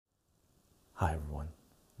Hi everyone,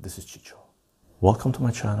 this is Chicho. Welcome to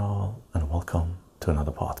my channel and welcome to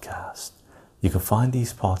another podcast. You can find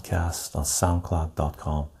these podcasts on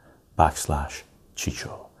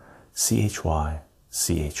soundcloud.com/Chicho,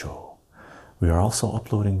 CHYCHO. We are also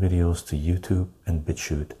uploading videos to YouTube and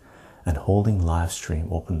BitChute and holding live stream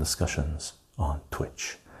open discussions on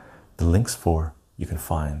Twitch. The links for you can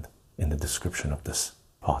find in the description of this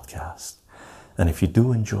podcast. And if you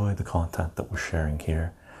do enjoy the content that we're sharing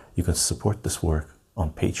here, you can support this work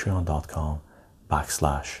on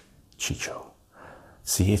patreon.com/Chicho,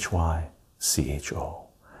 CHYCHO.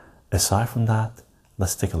 Aside from that,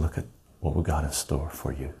 let's take a look at what we got in store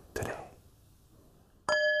for you today.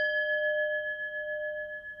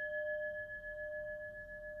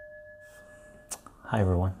 Hi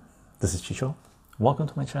everyone, this is Chicho. Welcome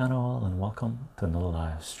to my channel and welcome to another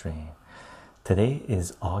live stream. Today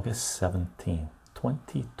is August 17th,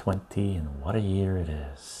 2020, and what a year it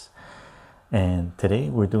is. And today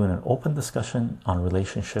we're doing an open discussion on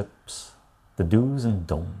relationships, the do's and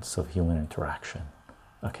don'ts of human interaction.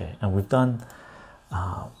 Okay, and we've done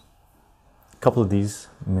a couple of these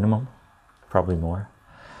minimum, probably more.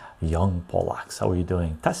 Young Polacks, how are you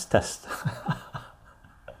doing? Test.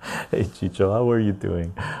 Hey Chicho, how are you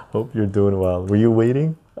doing? Hope you're doing well. Were you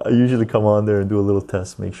waiting? I usually come on there and do a little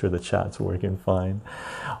test, make sure the chat's working fine.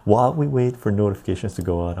 While we wait for notifications to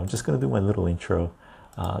go out, I'm just going to do my little intro.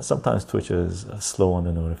 Sometimes Twitch is slow on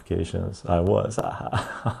the notifications. I was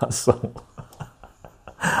so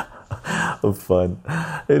fun.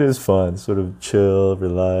 It is fun, sort of chill,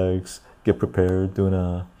 relax, get prepared,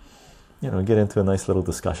 doing get into a nice little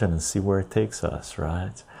discussion and see where it takes us,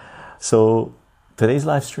 right? So today's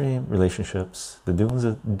live stream, relationships, the do's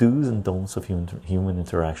and don'ts of human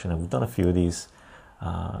interaction. And we've done a few of these,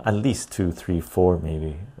 at least 2, 3, 4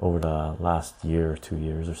 maybe over the last year or 2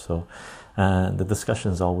 years or so. And the discussion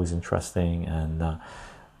is always interesting, and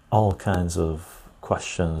all kinds of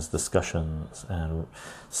questions, discussions, and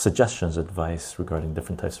suggestions, advice regarding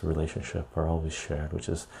different types of relationship are always shared, which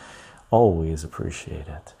is always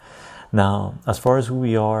appreciated. Now, as far as who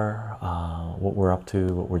we are, what we're up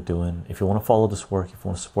to, what we're doing, if you want to follow this work, if you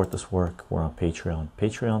want to support this work, we're on Patreon,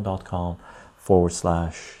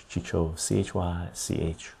 patreon.com/Chicho,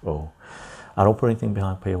 CHYCHO. I don't put anything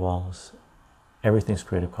behind paywalls. Everything's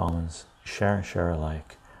Creative Commons. Share and share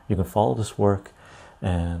alike. You can follow this work,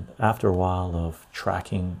 and after a while of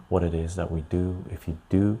tracking what it is that we do, if you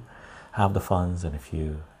do have the funds and if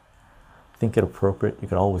you think it appropriate, you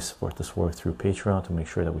can always support this work through Patreon to make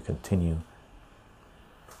sure that we continue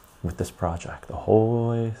with this project.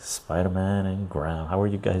 Ahoy, Spider-Man and Graham, how are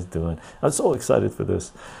you guys doing? I'm so excited for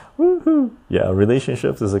this. Woohoo! Yeah,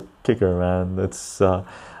 relationships is a kicker, man. That's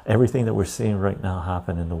everything that we're seeing right now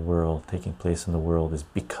happen in the world, taking place in the world, is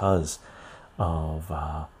because of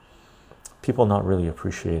people not really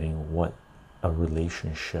appreciating what a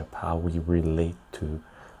relationship, how we relate to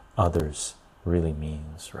others really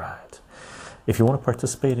means, right? If you want to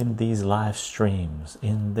participate in these live streams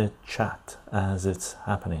in the chat as it's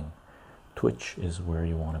happening, Twitch is where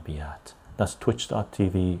you want to be at. That's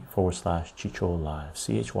twitch.tv/Chicho Live,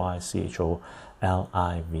 CHYCHOLIVE.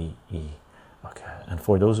 Okay, and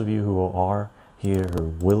for those of you who are here or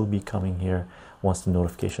will be coming here once the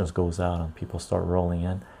notifications goes out and people start rolling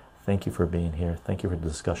in, thank you for being here. Thank you for the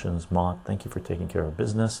discussions. Mod, thank you for taking care of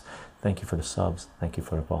business. Thank you for the subs. Thank you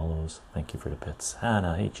for the follows. Thank you for the bits.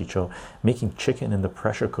 Hannah, hey Chicho, making chicken in the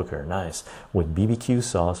pressure cooker, nice, with BBQ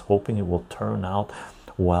sauce, hoping it will turn out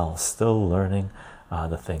well. Still learning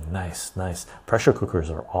the thing. Nice. Pressure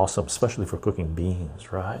cookers are awesome, especially for cooking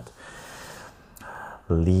beans, right?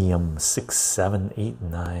 Liam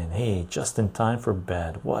 6789, hey, just in time for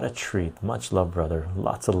bed, what a treat. Much love, brother.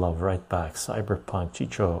 Lots of love right back. Cyberpunk,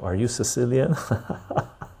 Chicho, are you Sicilian?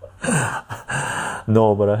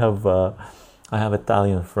 No, but I have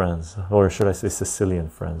Italian friends, or should I say Sicilian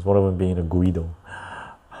friends, one of them being a Guido.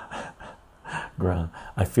 Graham,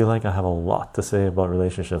 I feel like I have a lot to say about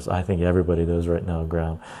relationships. I think everybody does right now,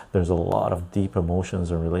 Graham. There's a lot of deep emotions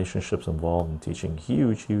and relationships involved in teaching.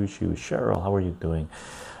 Huge. Cheryl, how are you doing?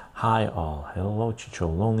 Hi all. Hello Chicho,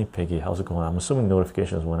 Lonely Piggy, how's it going? I'm assuming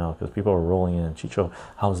notifications went out because people are rolling in. Chicho,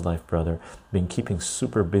 how's life, brother? Been keeping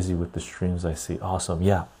super busy with the streams I see. Awesome.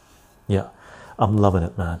 Yeah, I'm loving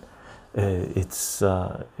it, man.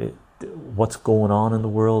 What's going on in the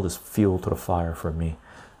world is fuel to the fire for me,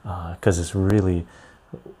 because it's really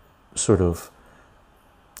sort of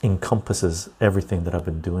encompasses everything that I've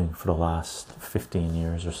been doing for the last 15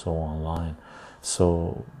 years or so online.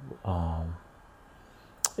 So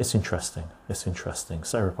it's interesting.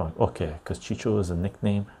 Cyberpunk, okay, because Chicho is a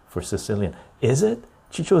nickname for Sicilian. Is it?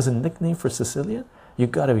 Chicho is a nickname for Sicilian? You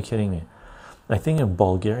gotta be kidding me. I think in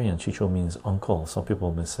Bulgarian, Chicho means uncle. Some people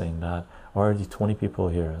have been saying that. Already 20 people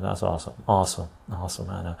here. That's awesome. Awesome. Awesome,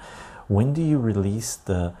 Anna. When do you release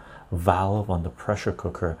the valve on the pressure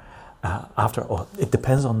cooker? After it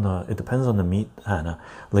depends on the meat, Anna.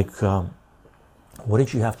 Like what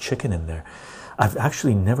did you have chicken in there? I've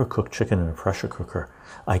actually never cooked chicken in a pressure cooker.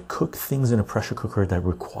 I cook things in a pressure cooker that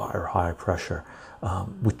require high pressure.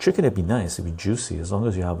 With chicken, it'd be nice, it'd be juicy as long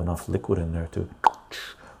as you have enough liquid in there to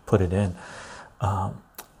put it in.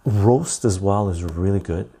 Roast as well is really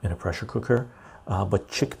good in a pressure cooker. But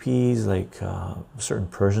chickpeas, like certain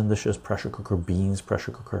Persian dishes, pressure cooker, beans,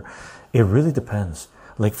 pressure cooker, it really depends.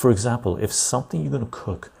 Like, for example, if something you're going to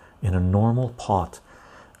cook in a normal pot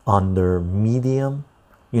under medium,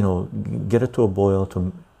 you know, get it to a boil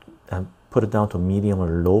and put it down to medium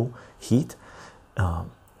or low heat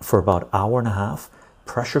for about an hour and a half.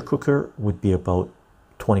 Pressure cooker would be about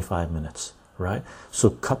 25 minutes, right? So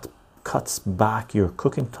cuts back your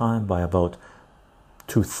cooking time by about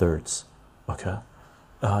 2/3. Okay,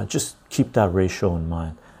 just keep that ratio in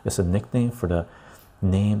mind. It's a nickname for the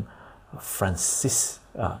name Francis.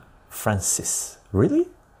 Francis, really?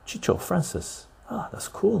 Chicho Francis. Ah, that's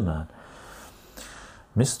cool, man.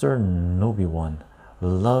 Mr. Nobi1,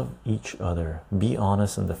 love each other. Be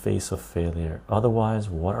honest in the face of failure. Otherwise,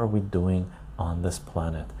 what are we doing on this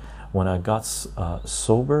planet? When I got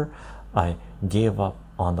sober, I gave up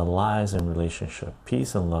on the lies in relationship.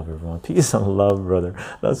 Peace and love, everyone. Peace and love, brother.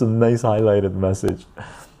 That's a nice highlighted message.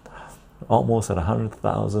 Almost at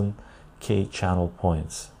 100,000k channel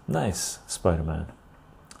points. Nice, Spider-Man.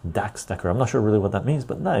 Dax Decker. I'm not sure really what that means,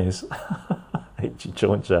 but nice. Hey,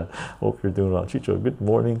 Chicho and chat. Hope you're doing well. Chicho, good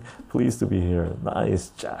morning. Pleased to be here. Nice,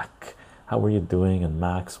 Jack. How are you doing? And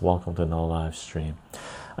Max, welcome to another live stream.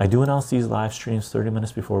 I do announce these live streams 30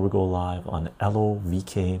 minutes before we go live on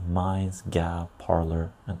LOVK, Minds, Gab, Parlor,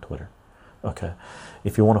 and Twitter. Okay,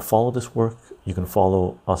 if you want to follow this work, you can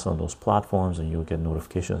follow us on those platforms and you'll get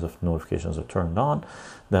notifications if notifications are turned on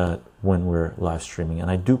that when we're live streaming. And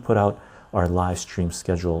I do put out our live stream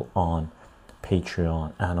schedule on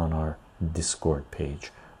Patreon and on our Discord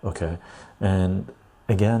page. Okay, and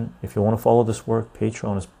again, if you want to follow this work,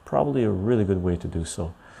 Patreon is probably a really good way to do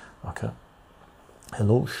so. Okay.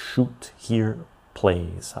 Hello, Shoot Here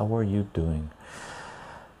Plays. How are you doing?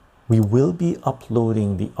 We will be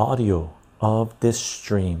uploading the audio of this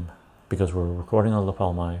stream because we're recording on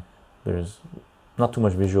Lapel Mic. There's not too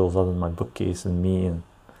much visuals other than my bookcase and me and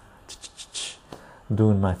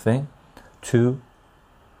doing my thing to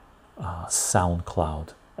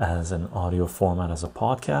SoundCloud as an audio format, as a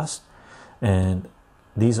podcast. And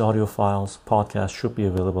these audio files, podcasts, should be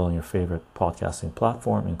available on your favorite podcasting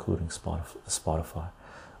platform, including Spotify.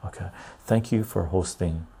 Okay, thank you for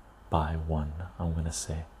hosting by one, I'm gonna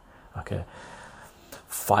say. Okay,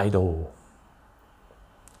 Fido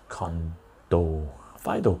Condo.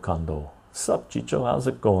 Sup, Chicho? How's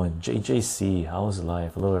it going? JJC, how's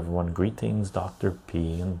life? Hello, everyone. Greetings, Dr.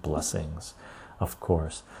 P, and blessings, of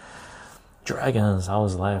course. Dragons,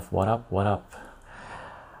 how's life? What up? What up?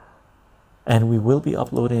 And we will be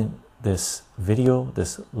uploading this video,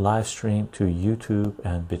 this live stream, to YouTube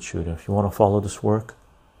and BitChute. If you want to follow this work,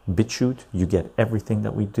 BitChute, you get everything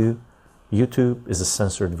that we do. YouTube is a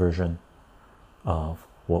censored version of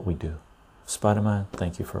what we do. Spider-Man,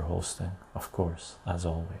 thank you for hosting, of course, as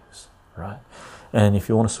always, right? And if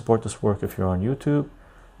you want to support this work, if you're on YouTube,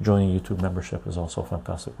 joining YouTube membership is also a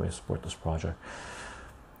fantastic way to support this project.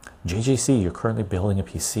 JJC, you're currently building a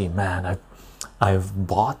PC. Man, I've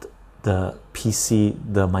bought the PC,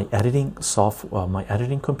 my editing my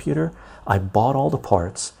editing computer. I bought all the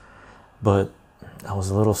parts, but I was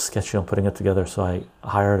a little sketchy on putting it together, so I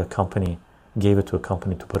hired a company, gave it to a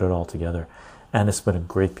company to put it all together, and it's been a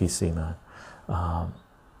great PC, man.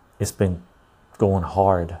 It's been going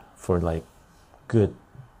hard for like good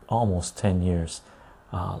almost 10 years.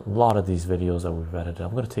 A lot of these videos that we've edited,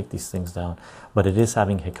 I'm going to take these things down, but it is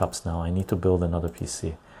having hiccups now. I need to build another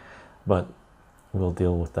PC, but we'll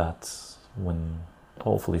deal with that when,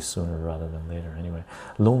 hopefully sooner rather than later. Anyway,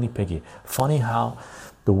 Lonely Piggy, funny how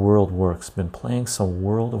the world works. Been playing some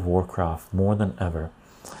World of Warcraft more than ever,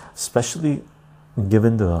 especially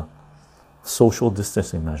given the social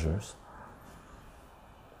distancing measures,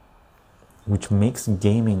 which makes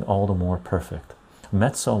gaming all the more perfect.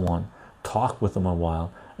 Met someone, talked with them a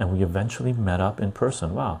while, and we eventually met up in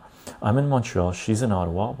person. Wow. I'm in Montreal, she's in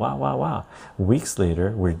Ottawa. Wow. Weeks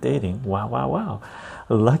later, we're dating. Wow.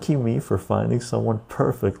 Lucky me for finding someone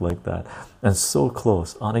perfect like that and so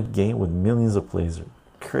close on a game with millions of players.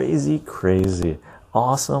 Crazy.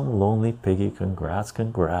 Awesome, Lonely Piggy. Congrats.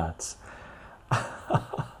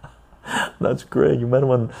 That's great. You met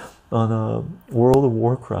him on World of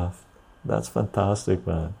Warcraft. That's fantastic,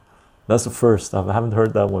 man. That's the first. I haven't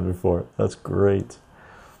heard that one before. That's great.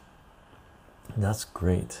 That's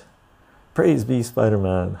great. Praise be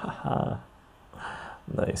Spider-Man. Haha.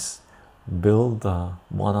 Nice. Build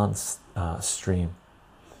one on stream.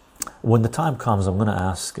 When the time comes, I'm gonna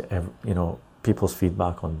ask people's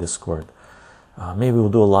feedback on Discord. Maybe we'll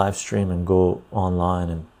do a live stream and go online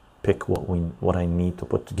and pick what I need to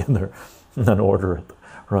put together and then order it,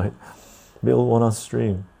 right? Build one on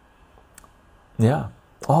stream. Yeah.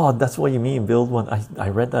 Oh, that's what you mean. Build one. I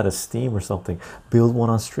read that as Steam or something. Build one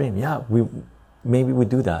on stream. Yeah, maybe we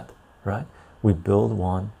do that, right? We build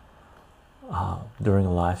one during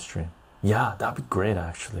a live stream. Yeah, that'd be great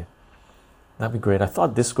actually. That'd be great. I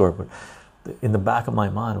thought Discord, but in the back of my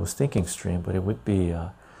mind I was thinking stream, but it would be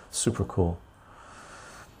super cool.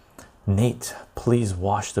 Nate, please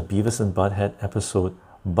watch the Beavis and Butthead episode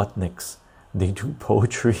Buttnicks. They do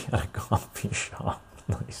poetry at a coffee shop.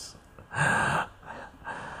 Nice.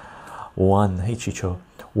 One, hey Chicho,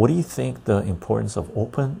 what do you think the importance of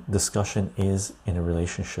open discussion is in a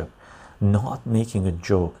relationship? Not making a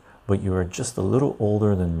joke, but you are just a little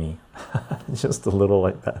older than me. Just a little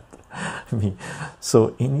like that. Me.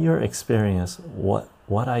 So in your experience, what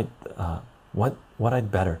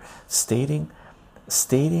I'd better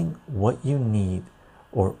stating what you need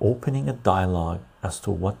or opening a dialogue as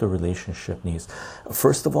to what the relationship needs.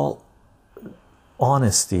 First of all,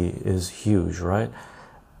 honesty is huge, right?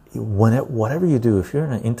 Whatever you do, if you're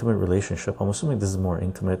in an intimate relationship, I'm assuming this is more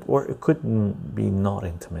intimate, or it could be not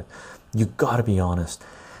intimate, you got to be honest.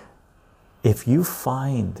 If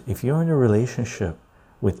you're in a relationship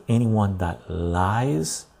with anyone that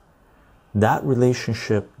lies, that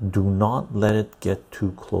relationship, do not let it get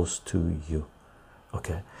too close to you.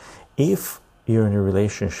 Okay, if you're in a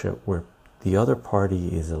relationship where the other party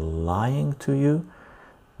is lying to you,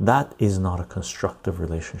 that is not a constructive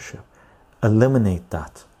relationship. Eliminate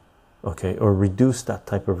that, okay, or reduce that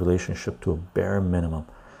type of relationship to a bare minimum.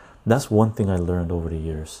 That's one thing I learned over the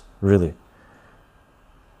years. Really,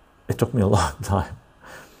 it took me a long time.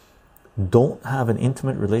 Don't have an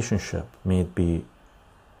intimate relationship, may it be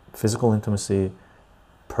physical intimacy,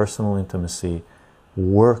 personal intimacy,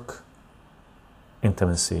 work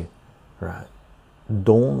intimacy, right?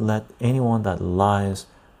 Don't let anyone that lies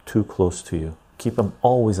too close to you. Keep them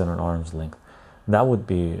always at an arm's length. That would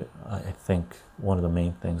be, I think, one of the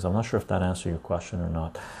main things. I'm not sure if that answered your question or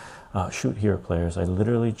not. Shoot here, players. I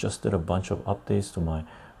literally just did a bunch of updates to my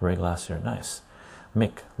rig last year. Nice.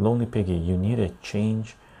 Mick, Lonely Piggy, you need to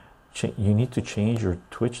change your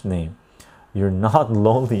Twitch name. You're not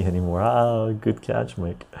lonely anymore. Ah, good catch,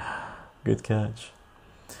 Mick. Good catch.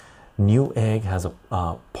 New Egg has a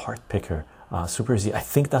part picker. Super easy. I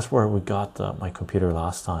think that's where we got my computer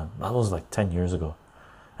last time. That was like 10 years ago.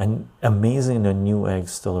 And amazing the New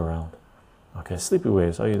Egg's still around. Okay, Sleepy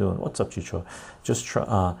Waves, how you doing? What's up, Chicho? Just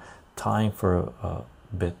tying for a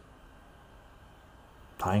bit.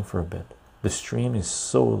 Tying for a bit. The stream is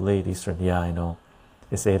so late Eastern. Yeah, I know.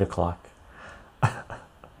 It's 8 o'clock.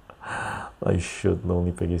 I should,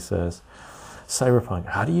 Lonely Piggy says. Cyberpunk,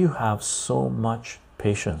 how do you have so much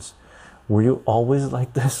patience? Were you always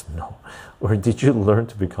like this? No. Or did you learn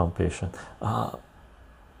to become patient? I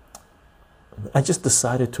just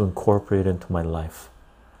decided to incorporate it into my life.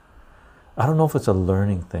 I don't know if it's a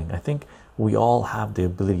learning thing. I think we all have the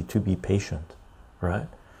ability to be patient, right?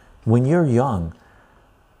 When you're young,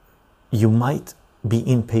 you might be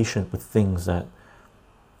impatient with things that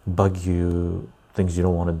bug you, things you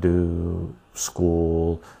don't want to do,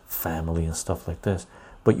 school, family, and stuff like this.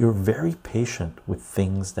 But you're very patient with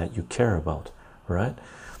things that you care about, right?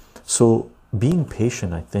 So being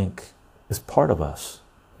patient, I think, is part of us.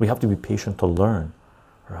 We have to be patient to learn,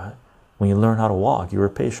 right? When you learn how to walk, you were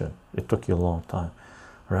patient. It took you a long time,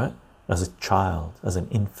 right? As a child, as an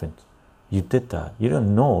infant, you did that. You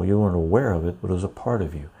didn't know, you weren't aware of it, but it was a part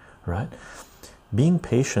of you, right? Being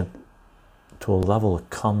patient to a level that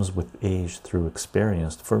comes with age through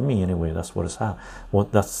experience. For me, anyway, that's what it's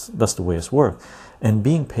that's the way it's worked. And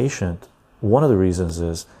being patient, one of the reasons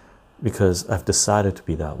is because I've decided to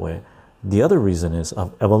be that way. The other reason is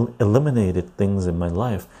I've eliminated things in my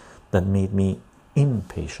life that made me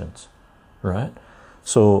impatient, right?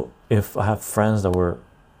 So if I have friends that were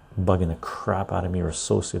bugging the crap out of me, or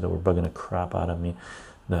associates that were bugging the crap out of me,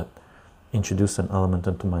 that introduced an element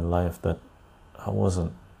into my life that it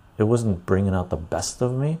wasn't bringing out the best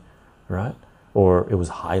of me, right? Or it was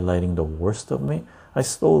highlighting the worst of me, I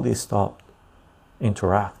slowly stopped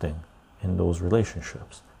interacting in those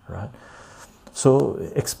relationships, right? So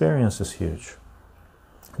experience is huge.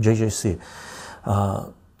 JJC,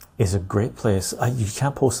 is a great place. You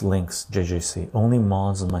can't post links, JJC. Only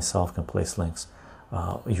mods and myself can place links,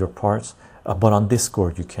 your parts. But on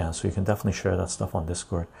Discord you can, so you can definitely share that stuff on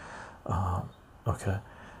Discord. Okay,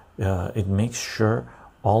 it makes sure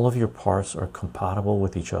all of your parts are compatible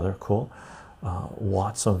with each other. Cool.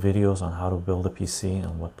 Watch some videos on how to build a PC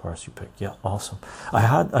and what parts you pick. Yeah, awesome.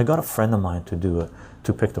 I got a friend of mine to do it,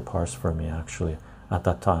 to pick the parts for me actually at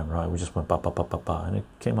that time, right? We just went ba ba ba ba ba, and it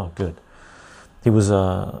came out good. He was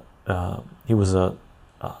a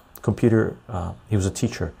computer. He was a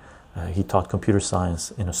teacher. He taught computer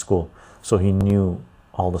science in a school, so he knew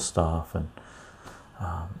all the stuff. And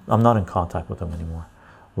I'm not in contact with him anymore.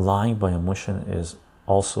 Lying by omission is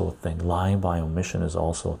also a thing. Lying by omission is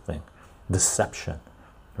also a thing. Deception,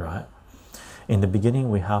 right? In the beginning,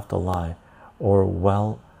 we have to lie, or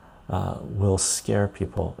we'll scare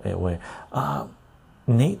people away.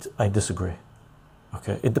 Nate, I disagree.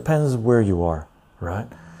 Okay, it depends where you are, right?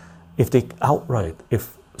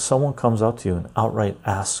 If someone comes out to you and outright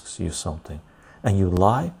asks you something and you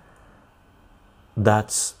lie,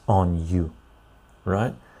 that's on you,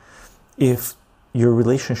 right? If your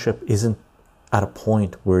relationship isn't at a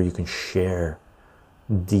point where you can share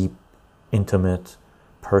deep, intimate,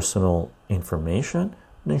 personal information,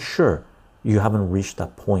 then sure, you haven't reached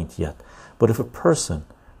that point yet. But if a person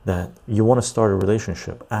that you want to start a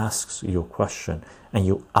relationship asks you a question and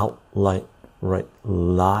you outright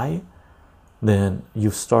lie, then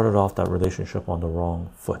you've started off that relationship on the wrong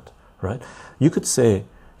foot, right? You could say,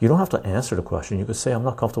 you don't have to answer the question. You could say, I'm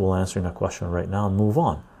not comfortable answering that question right now, and move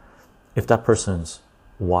on. If that person's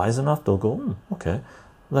wise enough, they'll go, okay,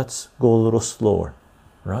 let's go a little slower,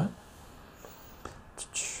 right?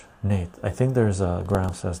 Nate, I think there's a,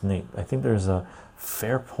 Graham says, Nate, I think there's a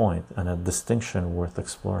fair point and a distinction worth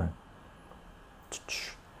exploring.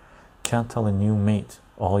 Can't tell a new mate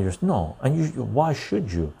all yours. No, and why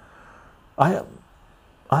should you? I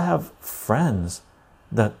have friends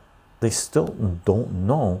that they still don't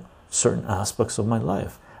know certain aspects of my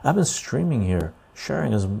life. I've been streaming here,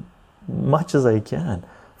 sharing as much as I can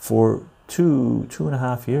for two and a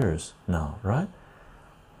half years now, right?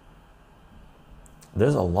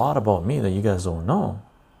 There's a lot about me that you guys don't know,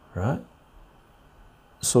 right?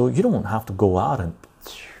 So you don't have to go out and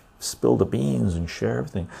spill the beans and share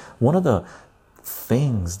everything. One of the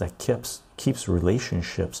things that keeps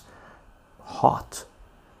relationships hot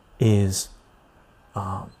is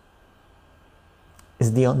the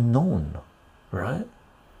unknown, right?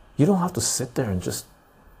 You don't have to sit there and just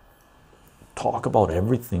talk about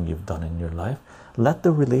everything you've done in your life. Let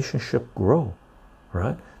the relationship grow,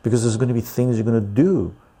 right? Because there's going to be things you're going to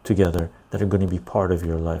do together that are going to be part of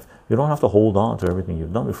your life. You don't have to hold on to everything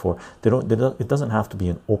you've done before. It doesn't have to be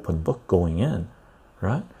an open book going in,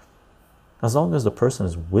 right? As long as the person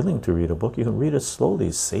is willing to read a book, you can read it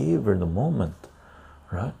slowly, savor the moment,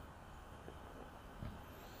 right?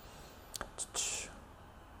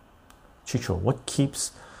 Chicho, what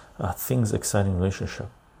keeps things exciting in a relationship?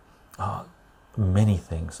 Many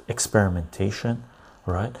things. Experimentation,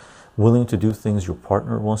 right? Willing to do things your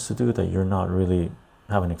partner wants to do that you're not really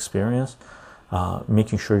having experience.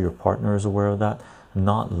 Making sure your partner is aware of that.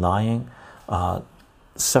 Not lying.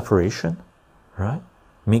 Separation, right?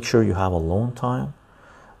 Make sure you have alone time.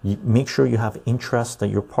 Make sure you have interests that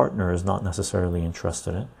your partner is not necessarily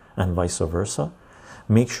interested in, and vice versa.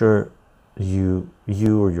 Make sure you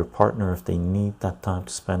or your partner, if they need that time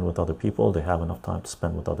to spend with other people, they have enough time to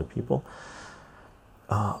spend with other people.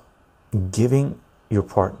 Giving your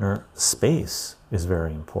partner space is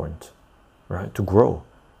very important, right? To grow,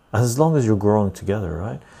 as long as you're growing together,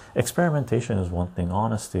 right? Experimentation is one thing,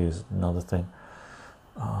 honesty is another thing.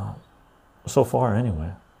 So far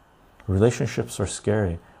anyway, relationships are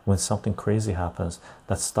scary. When something crazy happens,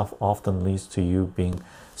 that stuff often leads to you being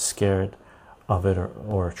scared of it,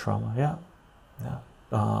 or trauma.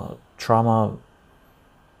 Trauma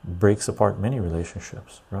breaks apart many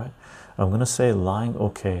relationships, right? I'm gonna say lying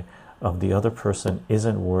of the other person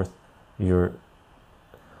isn't worth your,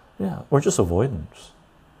 or just avoidance,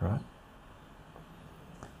 right?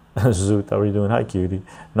 Zoot, how are you doing? Hi cutie.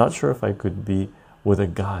 Not sure if I could be with a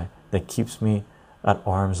guy that keeps me at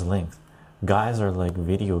arm's length. Guys are like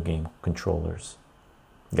video game controllers.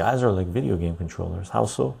 How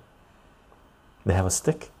so? They have a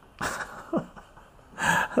stick.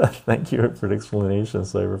 Thank you for the explanation,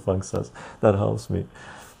 Cyberpunk says. That helps me.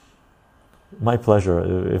 My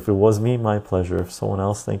pleasure. If it was me, my pleasure. If someone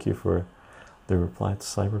else, thank you for the reply to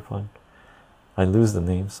Cyberpunk. I lose the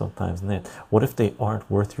name sometimes. Nate, what if they aren't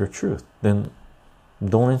worth your truth? Then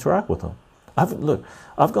don't interact with them.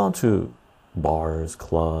 I've gone to bars,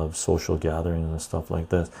 clubs, social gatherings and stuff like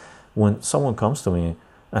this. When someone comes to me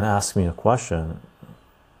and ask me a question,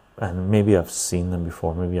 and maybe I've seen them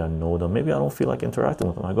before, maybe I know them, maybe I don't feel like interacting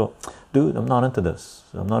with them. I go, dude, I'm not into this.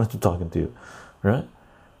 I'm not into talking to you, right?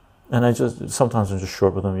 And I just sometimes I'm just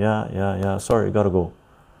short with them. Yeah. Sorry, you gotta go.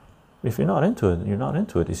 If you're not into it, you're not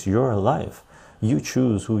into it. It's your life. You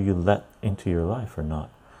choose who you let into your life or not.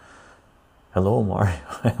 Hello, Mario.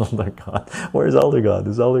 Elder God. Where's Elder God?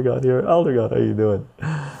 Is Elder God here? Elder God, how you doing?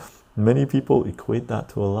 Many people equate that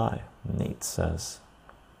to a lie. Nate says.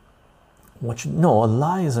 No, a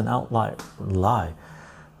lie is an outlier. Lie.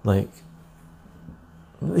 Like,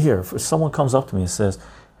 here, if someone comes up to me and says,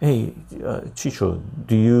 hey, Chicho,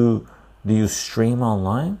 do you stream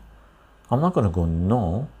online? I'm not going to go,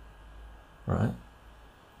 no, right?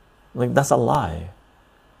 Like, that's a lie.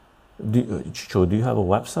 Chicho, do you have a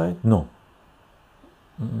website? No.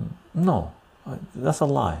 No, that's a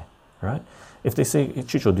lie, right? If they say,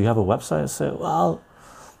 Chicho, do you have a website? I say, well,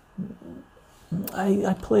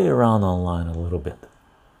 I play around online a little bit,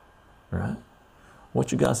 right?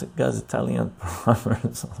 What you guys Italian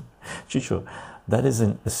farmers? Chicho, that is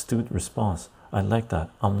an astute response. I like that.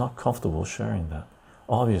 I'm not comfortable sharing that.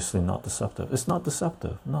 Obviously not deceptive. It's not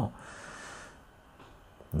deceptive, no.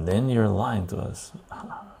 Then you're lying to us.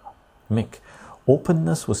 Mick,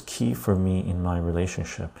 openness was key for me in my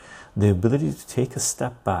relationship. The ability to take a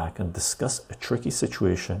step back and discuss a tricky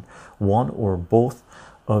situation one or both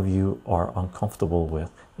of you are uncomfortable with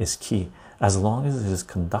is key, as long as it is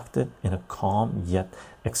conducted in a calm yet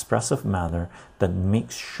expressive manner that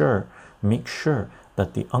makes sure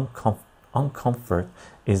that the uncomfort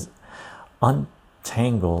is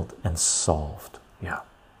untangled and solved. Yeah,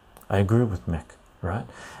 I agree with Mick, right?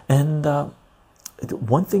 And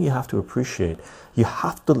one thing you have to appreciate, you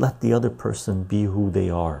have to let the other person be who they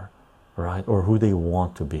are, right? Or who they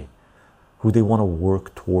want to be, who they want to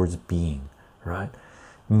work towards being, right?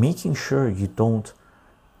 Making sure you don't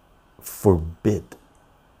forbid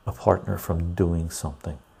a partner from doing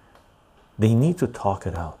something. They need to talk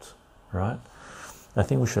it out, right? I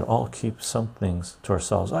think we should all keep some things to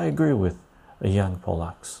ourselves. I agree with Jan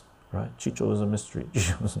Polax, right? Chicho is a mystery.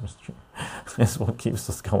 Chicho is a mystery. It's what keeps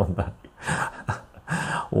us going back.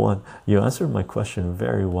 One, you answered my question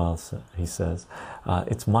very well, he says.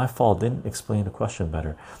 It's my fault, didn't explain the question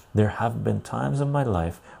better. There have been times in my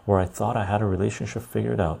life where I thought I had a relationship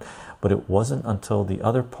figured out, but it wasn't until the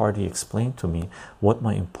other party explained to me what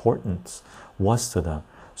my importance was to them.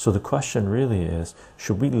 So the question really is,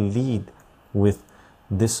 should we lead with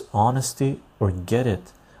this honesty or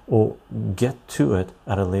get to it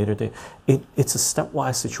at a later date? It's a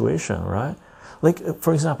stepwise situation, right? Like,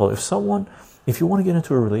 for example, if you want to get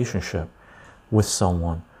into a relationship with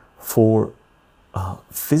someone for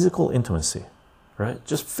physical intimacy, right?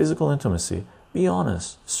 Just physical intimacy, be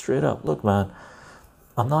honest, straight up. Look, man,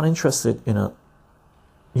 I'm not interested in I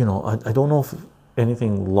don't know if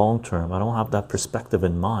anything long term. I don't have that perspective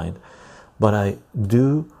in mind, but I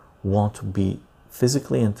do want to be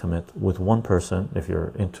physically intimate with one person. If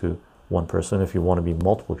you're into one person, if you want to be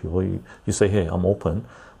multiple people, you say, hey, I'm open,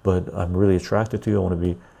 but I'm really attracted to you. I want to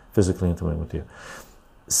be physically intimate with you.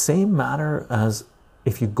 Same matter as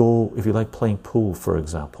if you like playing pool, for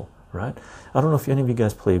example, right? I don't know if any of you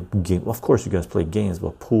guys play games. Of course you guys play games,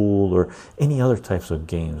 but pool or any other types of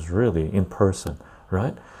games, really, in person,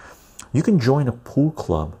 right? You can join a pool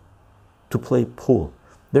club to play pool.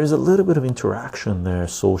 There's a little bit of interaction there,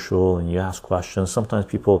 social, and you ask questions. Sometimes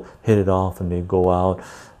people hit it off and they go out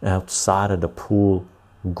outside of the pool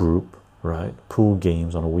group, right? Pool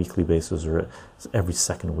games on a weekly basis or every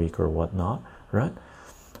second week or whatnot, right?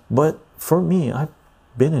 But for me, I've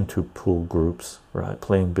been into pool groups, right?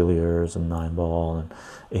 Playing billiards and 9-ball and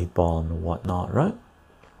 8-ball and whatnot, right?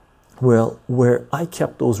 Well, where I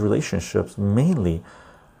kept those relationships mainly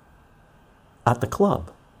at the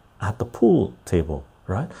club, at the pool table,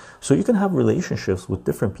 right? So you can have relationships with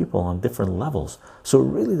different people on different levels. So it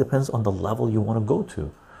really depends on the level you want to go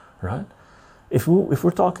to, right? If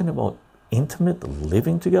we're talking about intimate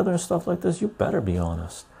living together and stuff like this, you better be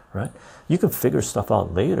honest, right? You can figure stuff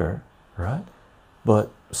out later, right?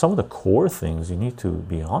 But some of the core things you need to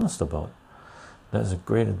be honest about. That is a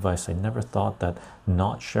great advice. I never thought that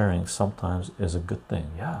not sharing sometimes is a good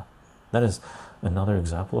thing. Yeah, that is another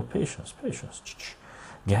example of patience.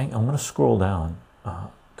 Gang, I'm going to scroll down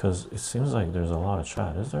because it seems like there's a lot of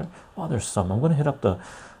chat. Is there? Oh, there's some. I'm going to hit up the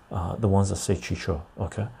ones that say Chicho.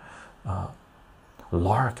 Okay.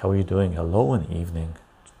 Lark, how are you doing? Hello and evening.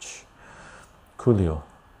 Coolio.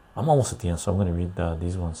 I'm almost at the end, so I'm going to read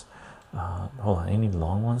these ones. Hold on, any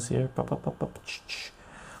long ones here?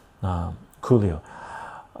 Coolio.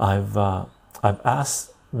 I've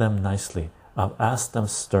asked them nicely. I've asked them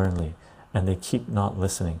sternly, and they keep not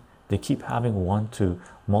listening. They keep having one to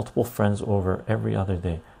multiple friends over every other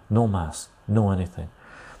day. No mask, no anything.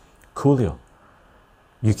 Coolio,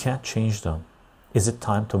 you can't change them. Is it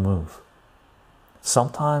time to move?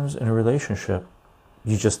 Sometimes in a relationship,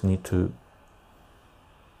 you just need to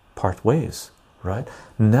part ways, right?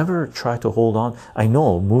 Never try to hold on. I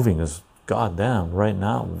know moving is goddamn right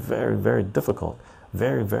now very, very difficult.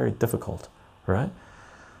 Very, very difficult, right?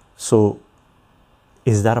 So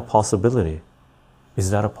is that a possibility?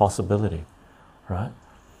 Is that a possibility, right?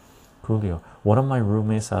 Coolio. One of my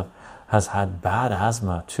roommates has had bad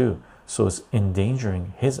asthma too, so it's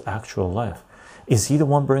endangering his actual life. Is he the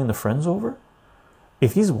one bringing the friends over?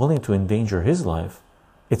 If he's willing to endanger his life,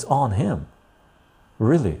 it's on him.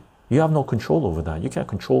 Really, you have no control over that. You can't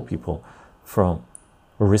control people from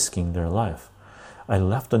risking their life. I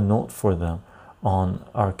left a note for them on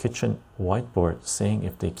our kitchen whiteboard saying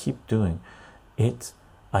if they keep doing it,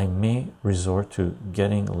 I may resort to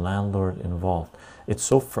getting landlord involved. It's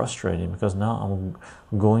so frustrating because now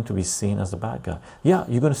I'm going to be seen as the bad guy. Yeah,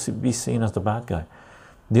 you're going to be seen as the bad guy.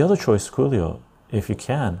 The other choice, Coolio, if you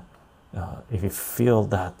can, if you feel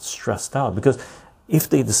that stressed out, because if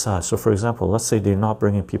they decide, so for example, let's say they're not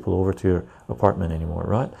bringing people over to your apartment anymore,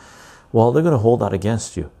 right? Well, they're going to hold that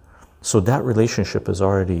against you. So that relationship is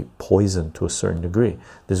already poisoned to a certain degree.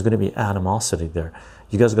 There's going to be animosity there.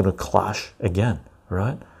 You guys are going to clash again,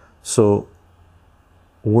 right? So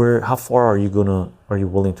how far are you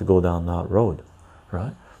willing to go down that road,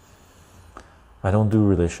 right? I don't do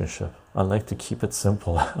relationship. I like to keep it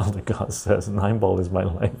simple. Elder God says 9-ball is my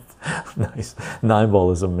life. Nice.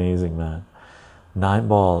 9-ball is amazing, man.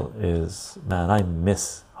 9-ball is, man, I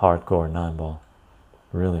miss hardcore 9-ball,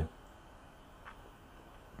 really.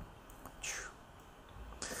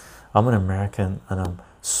 I'm an American and I'm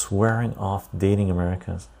swearing off dating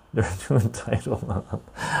Americans. They're too entitled.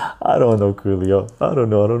 I don't know, Coolio. I don't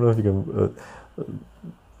know if you can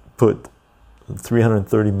put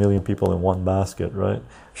 330 million people in one basket, right?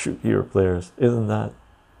 Shoot your players. Isn't that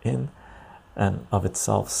in and of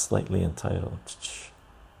itself slightly entitled?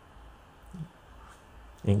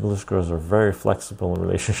 English girls are very flexible in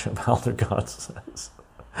relationship, Elder God says.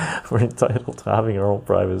 We're entitled to having our own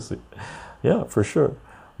privacy. Yeah, for sure.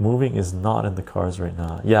 Moving is not in the cards right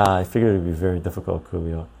now. Yeah, I figured it'd be very difficult,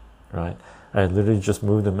 Coolio, right? I literally just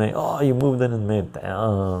moved in May. Oh, you moved in May.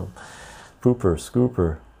 Damn. Pooper,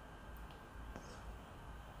 scooper.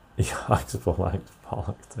 Yeah,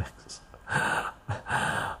 politics.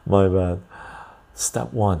 My bad.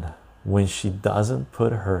 Step 1. When she doesn't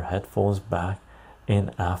put her headphones back in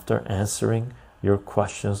after answering your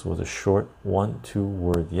questions with a short 1-2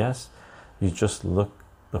 word yes, you just took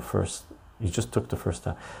the first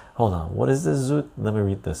step. Hold on, what is this, Zoot? Let me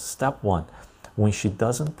read this. Step 1. When she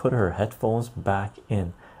doesn't put her headphones back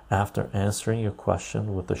in after answering your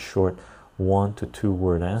question with a short 1 to 2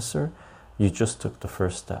 word answer, you just took the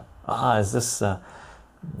first step. Is this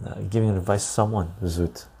giving advice to someone,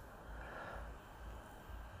 Zoot?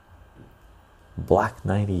 Black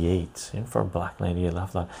 98 in for Black 98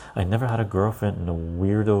 left line. I never had a girlfriend and a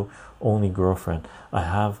weirdo only girlfriend.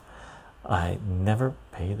 I never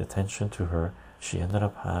paid attention to her. She ended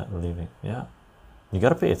up leaving. Yeah, you got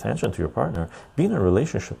to pay attention to your partner. Being in a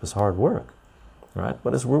relationship is hard work, right?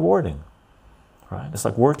 But it's rewarding, right? It's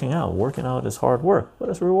like working out. Working out is hard work, but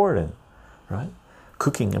it's rewarding, right?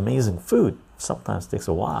 Cooking amazing food sometimes takes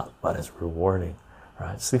a while, but it's rewarding,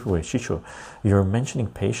 right? Sleepaway Chicho, you're mentioning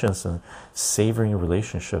patience and savoring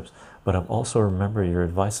relationships, but I've also remembered your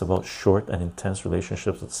advice about short and intense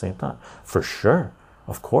relationships at the same time. For sure,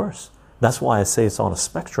 of course. That's why I say it's on a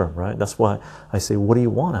spectrum, right? That's why I say, what do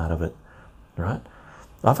you want out of it, right?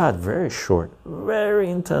 I've had very short, very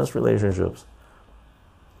intense relationships,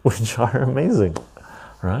 which are amazing,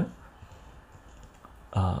 right?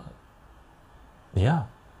 Yeah,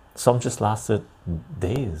 some just lasted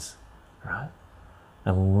days, right?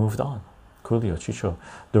 And we moved on. Coolio, Chicho,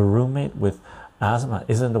 the roommate with asthma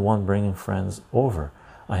isn't the one bringing friends over.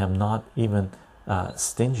 I am not even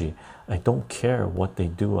stingy. I don't care what they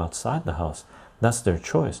do outside the house. That's their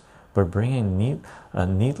choice. But bringing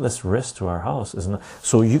needless risk to our house is not.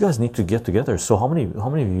 So you guys need to get together. So how many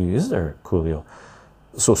of you is there, Coolio?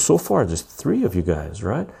 So far there's 3 of you guys,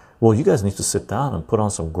 right? Well, you guys need to sit down and put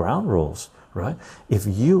on some ground rules, right? If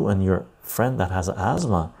you and your friend that has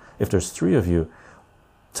asthma, if there's 3 of you,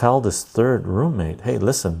 tell this 3rd roommate, hey,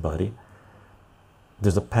 listen, buddy,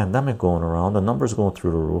 there's a pandemic going around, the numbers going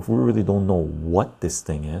through the roof, we really don't know what this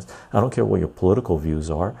thing is. I don't care what your political views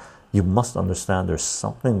are, you must understand there's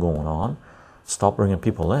something going on. Stop bringing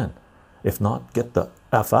people in. If not, get the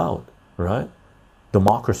F out, right?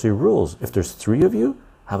 Democracy rules. If there's 3 of you,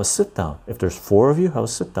 have a sit down. If there's 4 of you, have a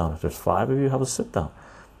sit down. If there's 5 of you, have a sit down.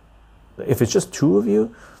 If it's just 2 of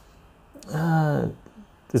you,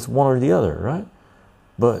 it's one or the other, right?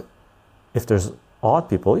 But if there's odd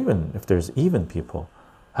people, even if there's even people,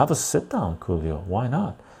 have a sit down, Coolio. Why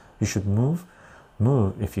not? You should move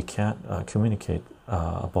if you can't communicate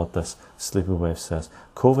about this. Sleepy Wave says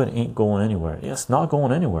COVID ain't going anywhere. Yes, not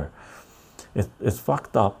going anywhere. It's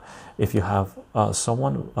fucked up if you have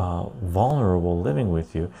someone vulnerable living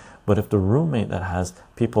with you, but if the roommate that has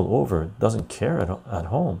people over doesn't care at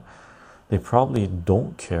home, they probably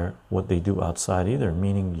don't care what they do outside either,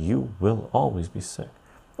 meaning you will always be sick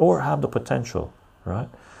or have the potential, right?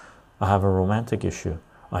 I have a romantic issue.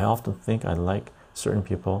 I often think I like certain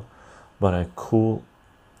people, but I cool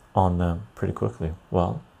on them pretty quickly.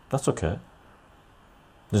 Well, that's okay.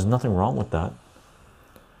 There's nothing wrong with that.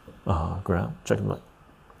 Graham, check it out.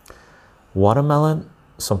 Watermelon,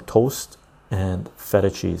 some toast, and feta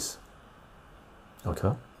cheese.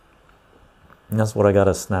 Okay. And that's what I got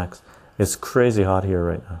as snacks. It's crazy hot here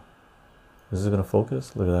right now. Is it gonna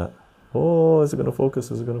focus? Look at that. Oh, is it gonna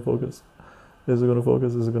focus? Is it gonna focus? Is it gonna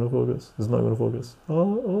focus? Is it gonna focus? It's not gonna focus.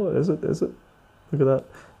 Oh, is it? Is it? Look at that.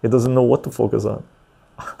 It doesn't know what to focus on.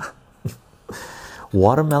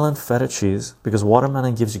 Watermelon feta cheese, because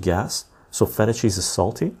watermelon gives you gas, so feta cheese is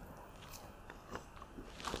salty.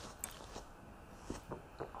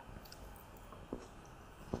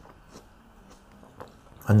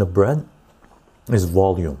 And the bread is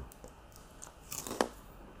volume.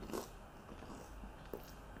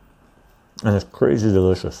 And it's crazy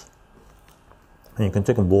delicious. And you can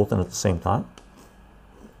take them both in at the same time,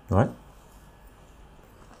 right?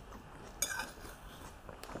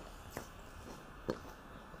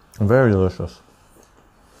 Very delicious.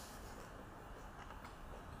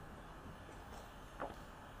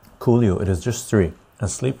 Coolio, it is just 3. And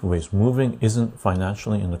Sleepways, moving isn't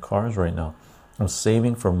financially in the cards right now. I'm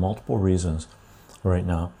saving for multiple reasons right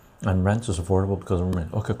now, and rent is affordable because of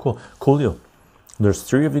rent. Okay, cool. Coolio, there's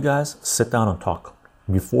 3 of you guys. Sit down and talk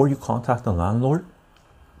before you contact the landlord.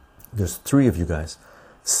 There's 3 of you guys.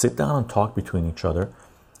 Sit down and talk between each other.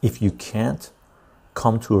 If you can't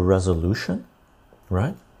come to a resolution,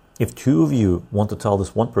 right? If 2 of you want to tell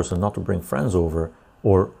this one person not to bring friends over,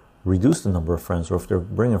 or reduce the number of friends, or if they're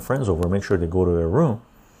bringing friends over, make sure they go to their room.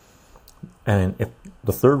 And if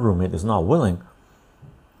the 3rd roommate is not willing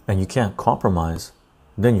and you can't compromise,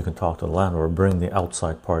 then you can talk to the landlord or bring the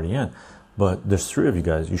outside party in. But there's 3 of you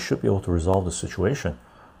guys. You should be able to resolve the situation,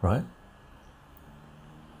 right?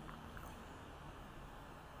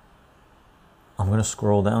 I'm going to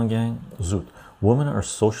scroll down, gang. Zoot. Women are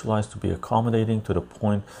socialized to be accommodating to the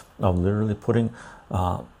point of literally putting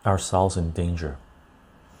ourselves in danger.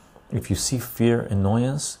 If you see fear,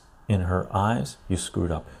 annoyance in her eyes, you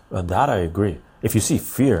screwed up. That I agree. If you see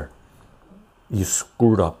fear, you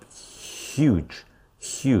screwed up huge.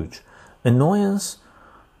 Annoyance,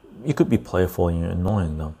 you could be playful and you're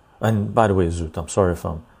annoying them. And by the way, Zoot, I'm sorry if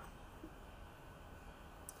I'm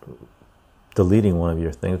deleting one of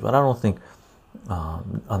your things, but I don't think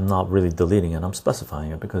I'm not really deleting it. I'm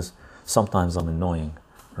specifying it because sometimes I'm annoying,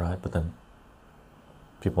 right? But then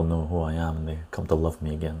people know who I am and they come to love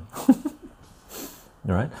me again.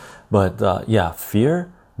 Right? But yeah,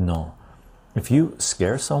 fear, no. If you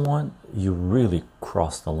scare someone, you really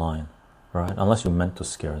cross the line, right? Unless you meant to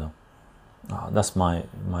scare them. That's my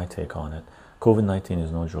take on it. COVID-19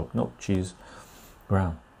 is no joke. No, cheese.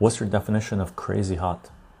 Graham, what's your definition of crazy hot?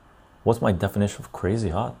 What's my definition of crazy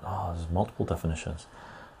hot? Oh, there's multiple definitions.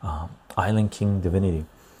 Island King Divinity.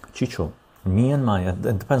 Chicho,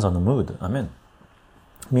 it depends on the mood I'm in.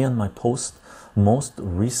 Me and my most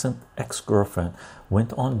recent ex-girlfriend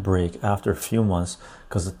went on break after a few months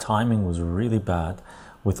because the timing was really bad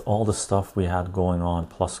with all the stuff we had going on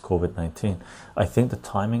plus COVID-19. I think the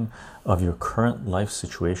timing of your current life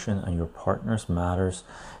situation and your partner's matters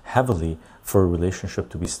heavily for a relationship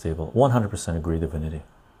to be stable. 100% agree, Divinity,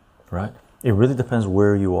 right? It really depends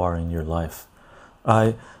where you are in your life.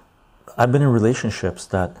 I've been in relationships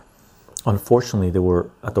that unfortunately they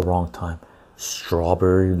were at the wrong time.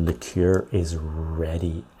 Strawberry liqueur is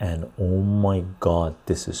ready, and oh my god,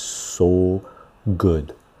 this is so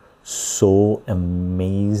good, so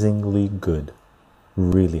amazingly good,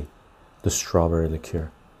 really. The strawberry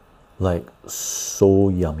liqueur, like, so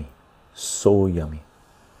yummy, so yummy.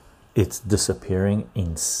 It's disappearing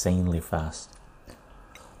insanely fast.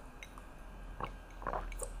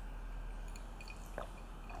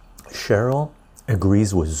 Cheryl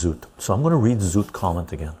agrees with Zoot, so I'm going to read Zoot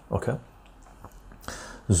comment again. Okay,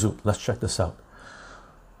 Zoot, let's check this out.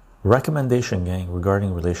 Recommendation, gang,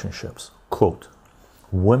 regarding relationships. Quote,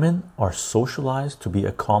 Women are socialized to be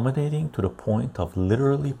accommodating to the point of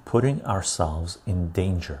literally putting ourselves in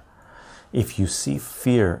danger. If you see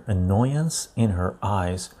fear, annoyance in her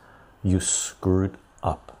eyes, you screwed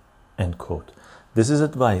up. End quote. This is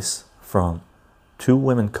advice from two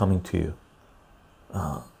women coming to you,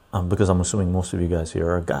 because I'm assuming most of you guys here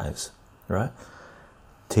are guys, right?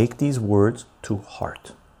 Take these words to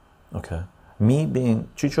heart. Okay, me being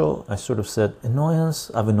Chicho, I sort of said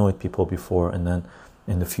annoyance. I've annoyed people before, and then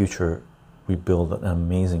in the future we build an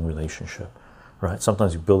amazing relationship, right?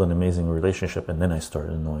 Sometimes you build an amazing relationship and then I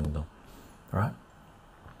started annoying them, right?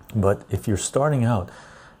 But if you're starting out,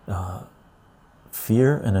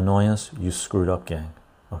 fear and annoyance, you screwed up, gang.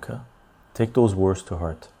 Okay, take those words to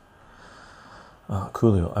heart.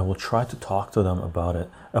 Coolio, I will try to talk to them about it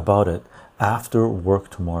after work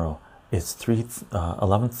tomorrow. It's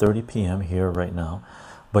 11:30 p.m. here right now,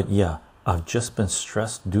 but yeah, I've just been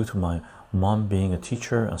stressed due to my mom being a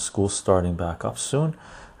teacher and school starting back up soon.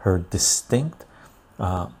 Her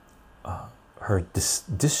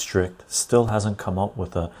district still hasn't come up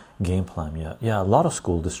with a game plan yet. Yeah, a lot of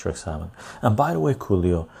school districts haven't. And by the way,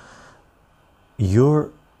 Coolio,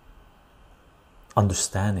 you're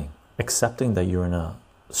understanding, accepting that you're in a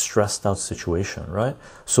stressed out situation, right?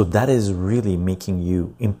 So that is really making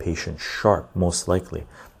you impatient, sharp, most likely,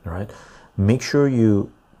 right? Make sure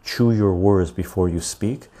you chew your words before you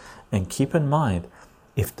speak, and keep in mind,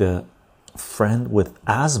 if the friend with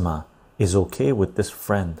asthma is okay with this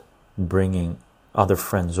friend bringing other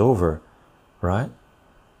friends over, right,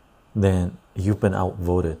 then you've been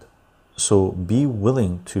outvoted. So be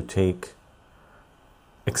willing to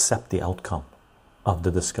accept the outcome of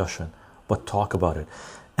the discussion, but talk about it.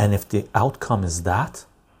 And if the outcome is that,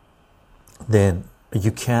 then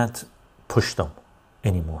you can't push them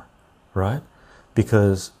anymore, right?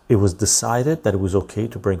 Because it was decided that it was okay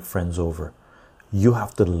to bring friends over. You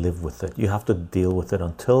have to live with it. You have to deal with it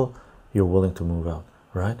until you're willing to move out,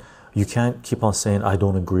 right? You can't keep on saying, I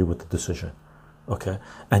don't agree with the decision, okay?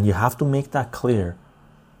 And you have to make that clear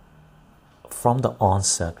from the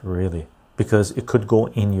onset, really, because it could go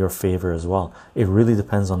in your favor as well. It really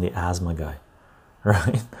depends on the asthma guy,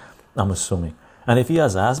 right? I'm assuming. And if he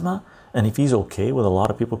has asthma and if he's okay with a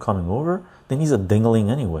lot of people coming over, then he's a dingling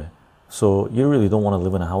anyway. So you really don't want to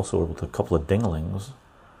live in a household with a couple of dinglings,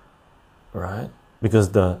 right?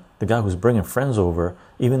 Because the guy who's bringing friends over,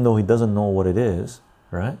 even though he doesn't know what it is,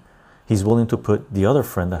 right, he's willing to put the other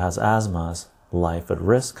friend that has asthma's life at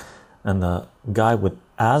risk, and the guy with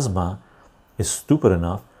asthma is stupid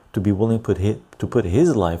enough to be willing to put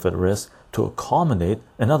his life at risk to accommodate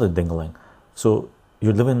another dingling. So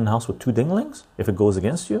you're living in a house with two dinglings if it goes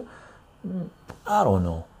against you? I don't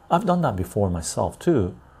know. I've done that before myself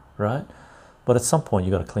too, right? But at some point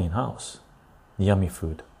you got a clean house. Yummy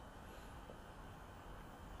food.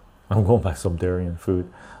 I'm going back to some Darian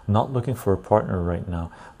food. Not looking for a partner right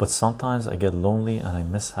now, but sometimes I get lonely and I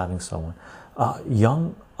miss having someone.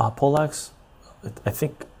 Young Polax, I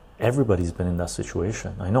think everybody's been in that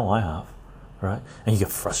situation. I know I have, right? And you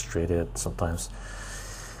get frustrated sometimes.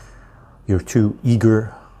 You're too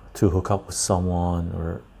eager to hook up with someone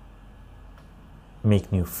or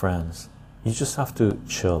make new friends. You just have to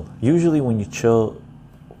chill. Usually when you chill,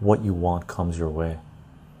 what you want comes your way.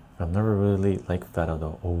 I've never really liked feta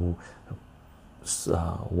though. Oh,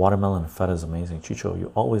 watermelon and feta is amazing. Chicho,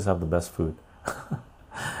 you always have the best food.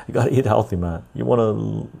 You gotta eat healthy, man. You want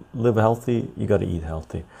to live healthy, you gotta eat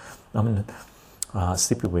healthy. I'm in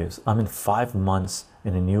Sleepy Waves. I'm in 5 months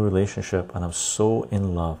in a new relationship and I'm so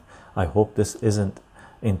in love. I hope this isn't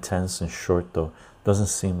intense and short though. Doesn't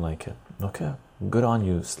seem like it. Okay, good on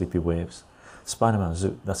you, Sleepy Waves. Spider-Man,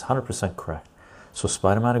 Zoot, that's 100% correct. So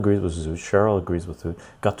Spider-Man agrees with Zoot, Cheryl agrees with Zoot.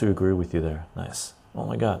 Got to agree with you there. Nice. Oh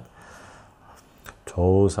my god.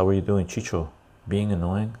 Toes, how are you doing? Chicho, being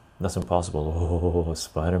annoying? That's impossible. Oh,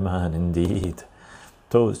 Spider-Man, indeed.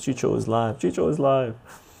 Toes, Chicho is live. Chicho is live.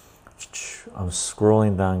 I'm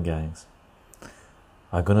scrolling down, gangs.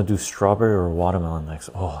 I'm gonna do strawberry or watermelon next.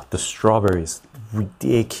 Oh, the strawberry is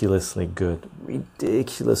ridiculously good.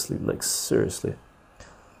 Ridiculously, like seriously.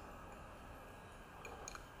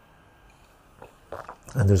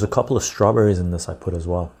 And there's a couple of strawberries in this I put as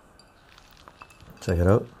well. Check it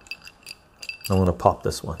out. I'm gonna pop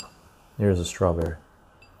this one. Here's a strawberry,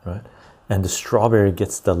 right? And the strawberry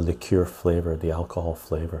gets the liqueur flavor, the alcohol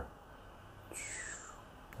flavor.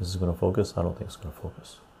 This is gonna focus? I don't think it's gonna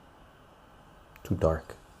focus. Too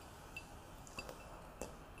dark.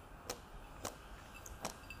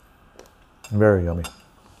 Very yummy.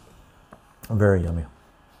 Very yummy.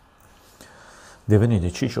 Devini de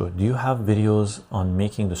Chicho, do you have videos on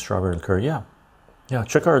making the strawberry liqueur? Yeah. Yeah,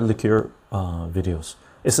 check our liqueur videos.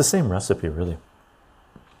 It's the same recipe, really.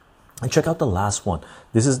 And check out the last one.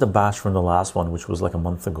 This is the batch from the last one, which was like a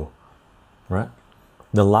month ago, right?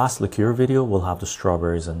 The last liqueur video will have the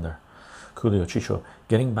strawberries in there. Coolio Chicho,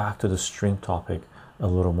 getting back to the stream topic a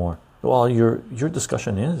little more. Well, your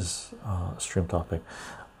discussion is stream topic.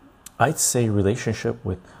 I'd say relationship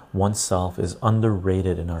with oneself is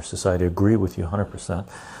underrated in our society. I agree with you 100%.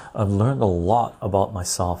 I've learned a lot about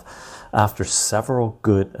myself after several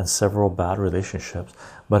good and several bad relationships,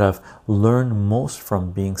 but I've learned most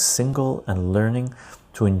from being single and learning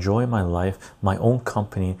to enjoy my life, my own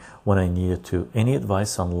company when I needed to. Any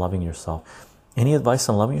advice on loving yourself? Any advice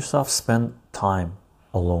on loving yourself? Spend time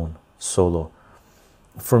alone, solo.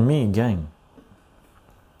 For me, gang,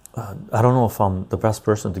 I don't know if I'm the best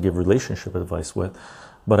person to give relationship advice with,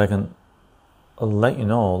 but I can let you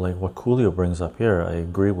know, like what Coolio brings up here, I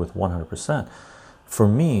agree with 100%. For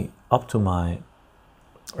me, up to my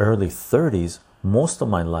early 30s, most of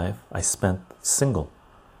my life I spent single,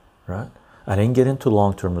 right? I didn't get into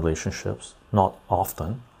long-term relationships, not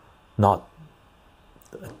often, not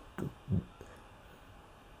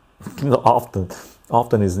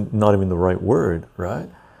often is not even the right word, right?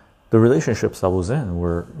 The relationships I was in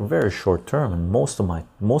were very short term, and most of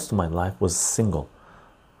my life was single,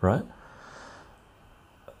 right?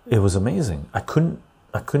 It was amazing. I couldn't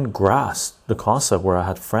grasp the concept where I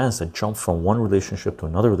had friends that jumped from one relationship to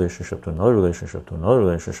another relationship to another relationship to another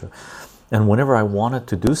relationship, and whenever I wanted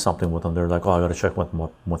to do something with them, they're like, "Oh, I got to check with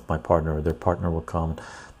my partner." Or their partner would come.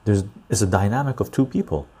 It's a dynamic of two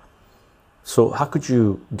people. So how could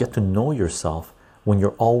you get to know yourself when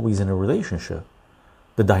you're always in a relationship?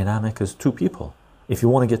 The dynamic is two people. If you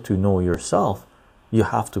want to get to know yourself, you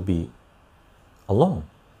have to be alone,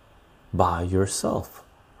 by yourself,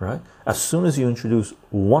 right? As soon as you introduce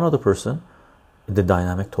one other person, the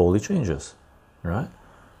dynamic totally changes, right?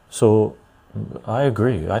 So I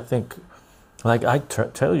agree. I think, like,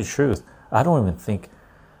 tell you the truth, I don't even think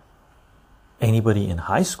anybody in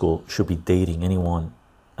high school should be dating anyone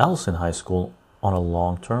else in high school on a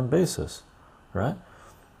long-term basis, right?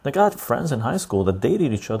 Like, I had friends in high school that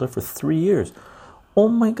dated each other for 3 years. Oh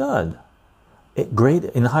my god. Grade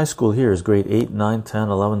in high school here is grade 8, 9, 10,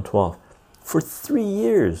 11, 12. For 3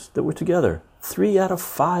 years that we're together. 3 out of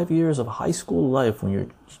 5 years of high school life, when you're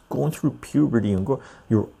going through puberty and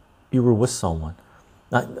you were with someone.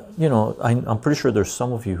 I'm pretty sure there's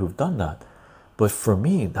some of you who've done that, but for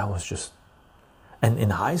me, that was just. And in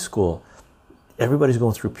high school, everybody's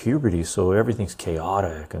going through puberty, so everything's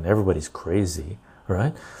chaotic and everybody's crazy,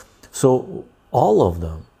 right? So all of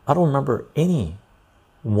them, I don't remember any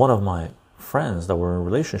one of my friends that were in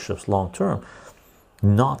relationships long term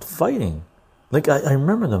not fighting. Like, I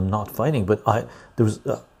remember them not fighting, but there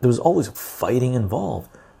was always fighting involved.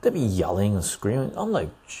 They'd be yelling and screaming. I'm like,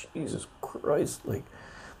 Jesus Christ, like,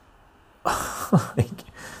 like,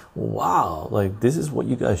 wow, like, this is what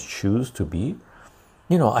you guys choose to be.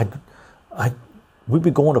 We'd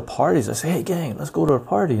be going to parties. I say, hey gang, let's go to a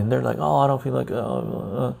party, and they're like, oh, I don't feel like.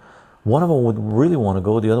 One of them would really want to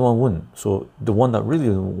go, the other one wouldn't. So the one that really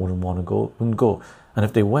wouldn't want to go wouldn't go. And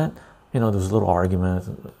if they went, there was a little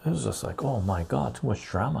argument. It was just like, oh my god, too much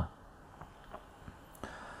drama.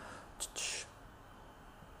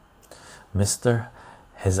 Mr.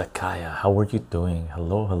 Hezekiah, how are you doing?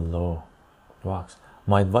 Hello. Rocks.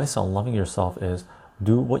 My advice on loving yourself is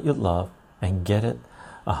do what you love and get it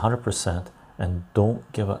 100%, and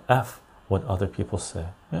don't give a F what other people say.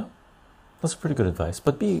 Yeah, that's pretty good advice.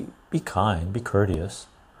 But be kind, be courteous,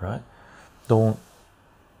 right? Don't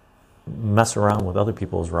mess around with other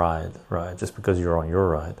people's ride, right? Just because you're on your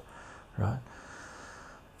ride, right?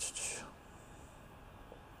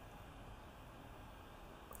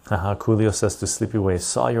 Coolio says to Sleepyway,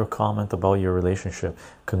 saw your comment about your relationship.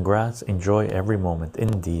 Congrats, enjoy every moment.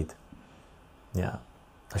 Indeed. Yeah,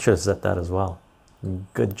 I should have said that as well.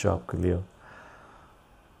 Good job, Coolio.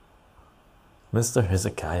 Mr.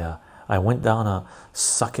 Hezekiah, I went down a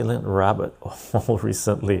succulent rabbit hole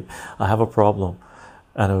recently. I have a problem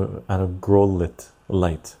and a grow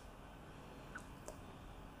light.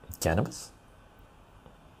 Cannabis?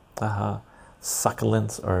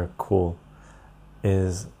 Succulents are cool.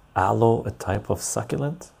 Is aloe a type of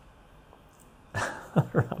succulent?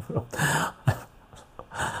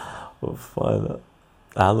 Fun.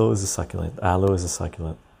 Aloe is a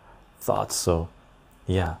succulent. Thought so.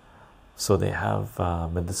 Yeah. So they have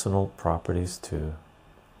medicinal properties too.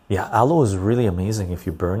 Yeah, aloe is really amazing. If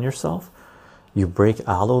you burn yourself, you break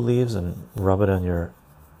aloe leaves and rub it on your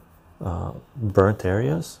burnt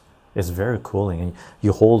areas. It's very cooling, and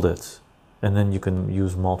you hold it, and then you can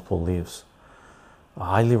use multiple leaves. I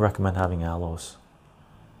highly recommend having aloes.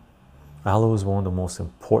 Aloe is one of the most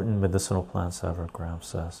important medicinal plants ever, Graham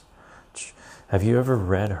says. Have you ever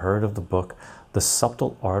heard of the book The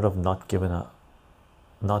Subtle Art of Not Giving an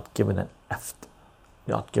F?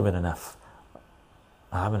 Not giving an F.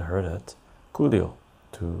 I haven't heard it. Coolio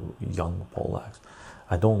to young Poleax.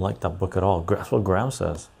 I don't like that book at all. That's what Graham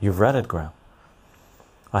says. You've read it, Graham.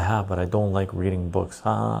 I have, but I don't like reading books.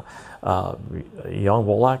 Young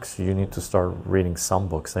Poleax, you need to start reading some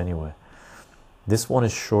books anyway. This one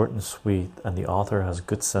is short and sweet, and the author has a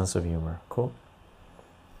good sense of humor. Cool.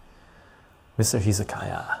 Mr.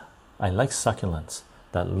 Hizakaya, I like succulents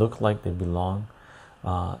that look like they belong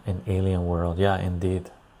in alien world. Yeah, indeed.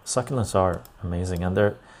 Succulents are amazing, and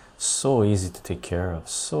they're so easy to take care of.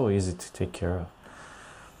 So easy to take care of.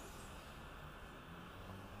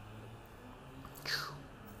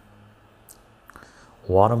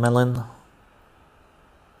 Watermelon,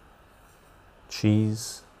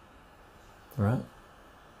 cheese, right?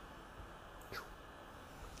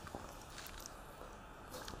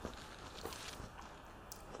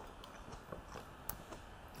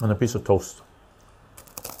 And a piece of toast.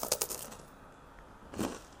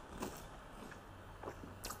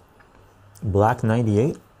 Black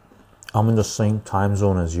 98. I'm in the same time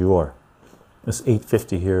zone as you are. It's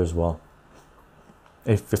 8:50 here as well.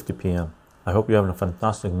 8:50 p.m. I hope you're having a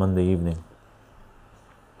fantastic Monday evening.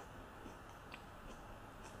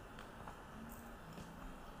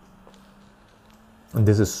 And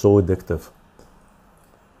this is so addictive.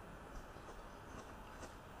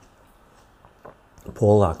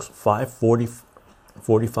 Poleax,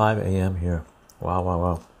 5:45 a.m. here. Wow, wow,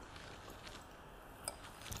 wow.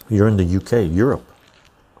 You're in the UK, Europe.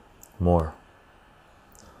 More.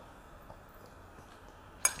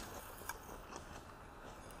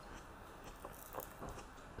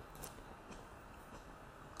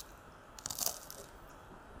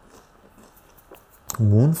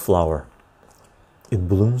 Moonflower. It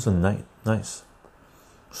blooms at night. Nice.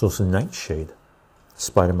 So it's a nightshade.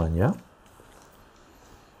 Spider-Man, yeah?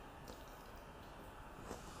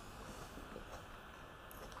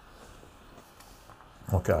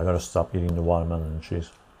 Okay, I gotta stop eating the watermelon and cheese.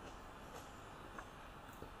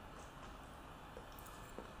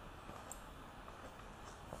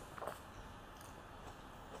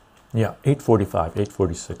 Yeah, 8:45,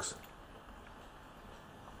 8:46.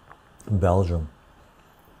 Belgium.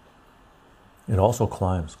 It also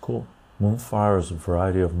climbs. Cool. Moonflower is a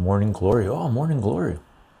variety of morning glory. Oh, morning glory.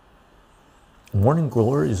 Morning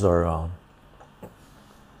glories are,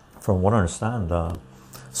 from what I understand,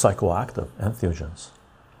 psychoactive entheogens,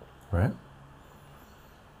 right?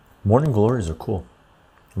 Morning glories are cool.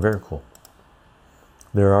 Very cool.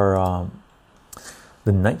 There are,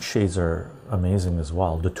 the nightshades are amazing as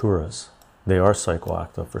well. Daturas. They are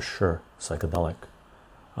psychoactive for sure. Psychedelic.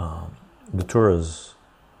 Daturas,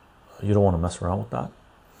 you don't want to mess around with that.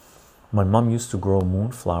 My mom used to grow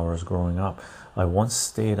moonflowers growing up. I once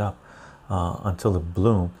stayed up until it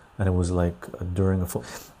bloomed, and it was like during a full.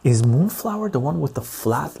 Is moonflower the one with the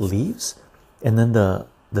flat leaves, and then the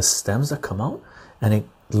stems that come out, and it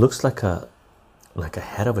looks like a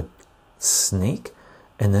head of a snake,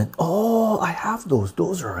 and then oh, I have those.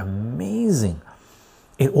 Those are amazing.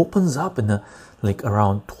 It opens up in the like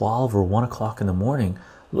around 12 or 1 o'clock in the morning.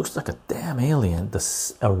 Looks like a damn alien. The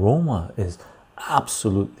aroma is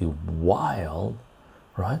absolutely wild,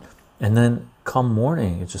 right? And then come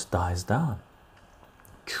morning, it just dies down.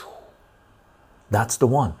 That's the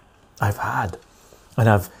one I've had, and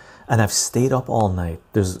I've stayed up all night.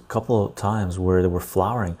 There's a couple of times where they were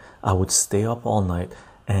flowering. I would stay up all night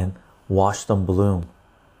and watch them bloom,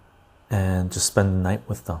 and just spend the night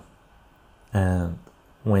with them. And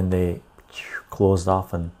when they closed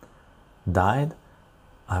off and died,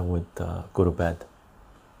 I would go to bed.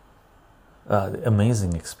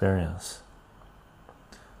 Amazing experience.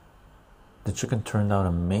 The chicken turned out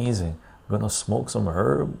amazing. I'm gonna smoke some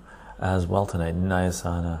herb as well tonight. Nice,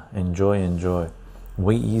 Hannah. Enjoy.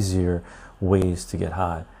 Way easier ways to get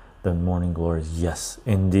high than morning glories. Yes,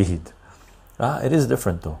 indeed. It is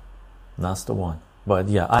different though. That's the one. But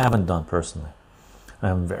yeah, I haven't done personally. I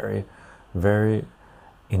am very, very.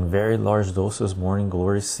 In very large doses, morning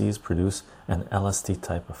glory seeds produce an LSD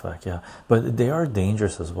type effect. Yeah, but they are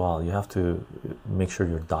dangerous as well. You have to make sure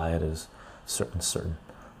your diet is certain,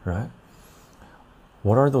 right?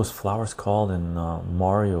 What are those flowers called in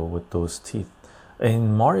Mario with those teeth?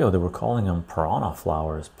 In Mario, they were calling them piranha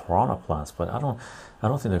flowers, piranha plants, but I don't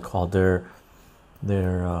think they're called. They're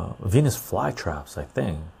Venus flytraps, I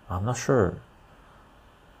think. I'm not sure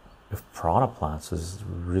if piranha plants is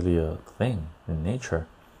really a thing in nature.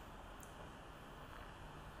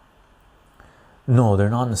 No, they're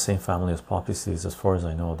not in the same family as poppy seeds, as far as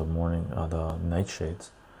I know. The nightshades,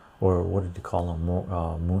 or what did you call them?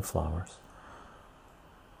 Moonflowers.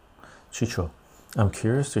 Chicho, I'm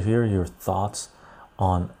curious to hear your thoughts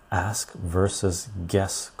on ask versus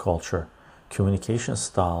guess culture, communication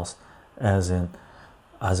styles, as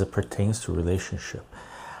it pertains to relationship.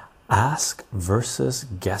 Ask versus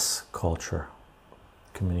guess culture,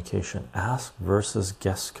 communication. Ask versus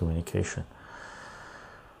guess communication.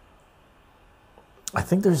 I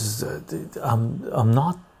think there's I'm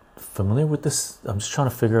not familiar with this. I'm just trying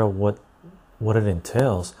to figure out what it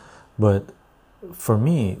entails, but for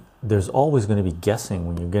me, there's always going to be guessing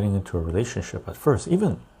when you're getting into a relationship at first.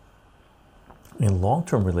 Even in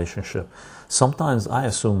long-term relationship, sometimes I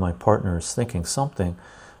assume my partner is thinking something,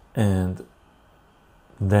 and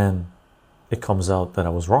then it comes out that I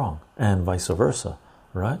was wrong, and vice versa,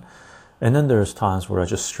 right? And then there's times where I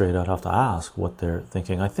just straight out have to ask what they're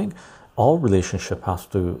thinking. I think all relationship has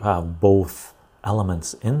to have both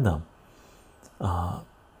elements in them. I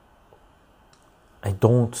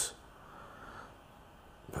don't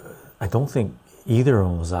think either of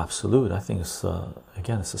them was absolute. I think it's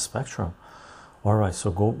again, it's a spectrum. All right,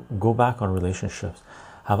 so go back on relationships.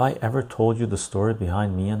 Have I ever told you the story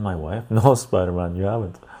behind me and my wife? No, Spider-Man, you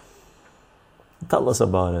haven't. Tell us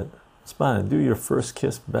about it. Spider, do your first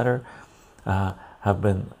kiss better. Have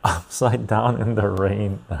been upside down in the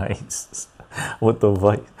rain. Nice. with the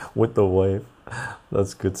wife.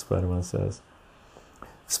 That's good, Spider-Man says.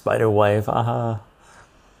 Spider wife,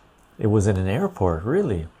 it was in an airport,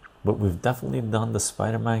 really. But we've definitely done the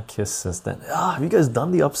Spider-Man kiss since then. Have you guys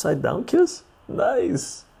done the upside down kiss?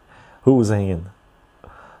 Nice. Who was hanging?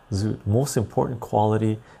 Most important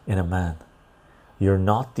quality in a man. You're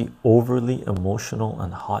not the overly emotional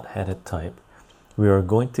and hot-headed type. We are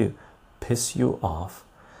going to piss you off.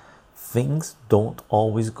 Things don't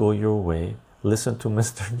always go your way. Listen to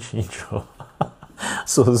Mr. Chicho.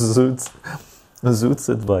 So Zoot's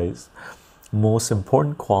advice. Most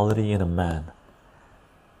important quality in a man.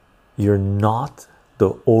 You're not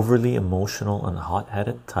the overly emotional and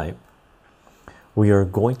hot-headed type. We are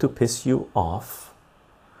going to piss you off.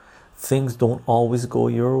 Things don't always go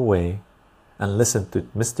your way. And listen to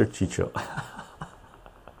Mr. Chicho.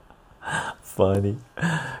 Funny.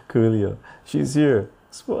 Coolio. She's here.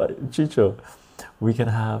 Chicho. We can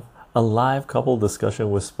have a live couple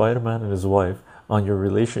discussion with Spider-Man and his wife on your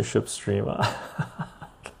relationship stream.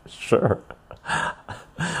 Sure.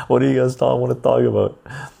 What do you guys want to talk about?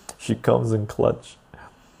 She comes in clutch.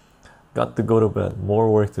 Got to go to bed.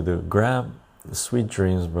 More work to do. Graham, sweet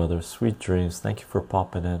dreams, brother. Sweet dreams. Thank you for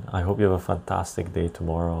popping in. I hope you have a fantastic day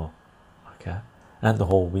tomorrow. Okay, and the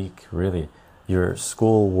whole week, really. Your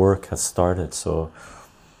school work has started, so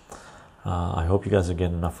I hope you guys are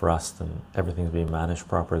getting enough rest and everything's being managed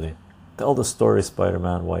properly. Tell the story,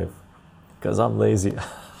 Spider-Man wife, because I'm lazy.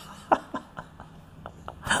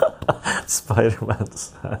 Spider-Man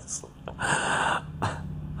says.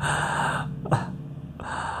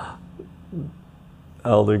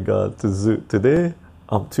 Elder God to Zoo. Today,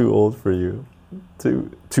 I'm too old for you. Too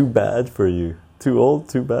bad for you. Too old,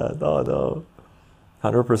 too bad. Oh no.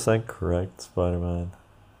 100% correct, Spider-Man.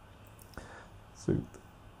 Suit.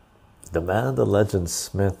 The man, the legend,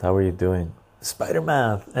 Smith. How are you doing?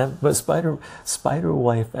 Spider-Man and Spider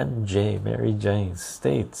wife MJ, Mary Jane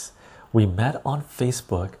states, we met on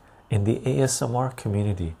Facebook in the ASMR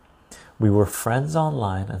community. We were friends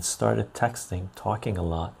online and started texting, talking a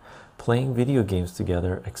lot, playing video games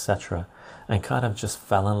together, etc., and kind of just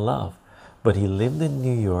fell in love. But he lived in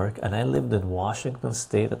New York and I lived in Washington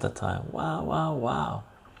State at the time. Wow, wow, wow.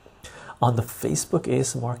 On the Facebook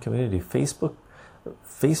ASMR community, Facebook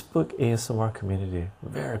ASMR community.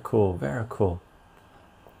 Very cool, very cool.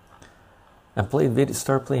 And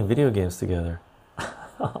start playing video games together.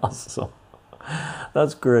 Awesome.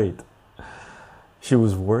 That's great. She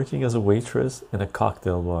was working as a waitress in a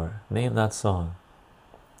cocktail bar. Name that song.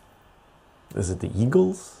 Is it the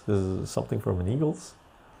Eagles? Is it something from an Eagles?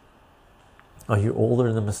 Are you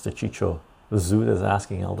older than Mr. Chicho? Zoot is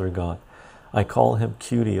asking Elder God. I call him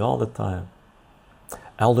cutie all the time.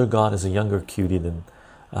 Elder God is a younger cutie than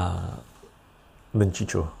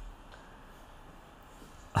Chicho.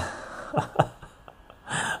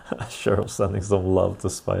 Cheryl sending some love to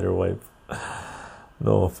Spider Wife.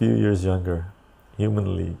 No, a few years younger.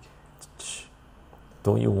 Human League.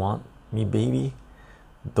 Don't you want me, baby?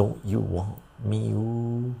 Don't you want me?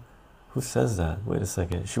 Ooh. Who says that? Wait a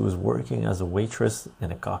second. She was working as a waitress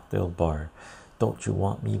in a cocktail bar. Don't you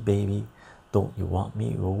want me, baby? Don't you want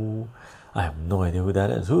me? Oh, I have no idea who that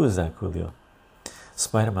is. Who is that, Coolio?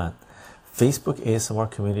 Spider-Man. Facebook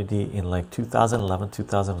ASMR community in like 2011,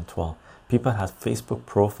 2012. People had Facebook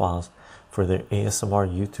profiles for their ASMR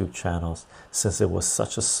YouTube channels since it was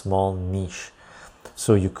such a small niche.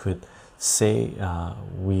 So you could say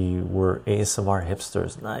we were ASMR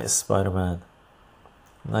hipsters. Nice, Spider-Man.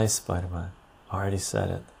 Nice, Spider-Man. Already said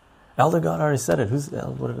it. Elder God already said it.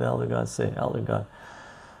 What did Elder God say? Elder God.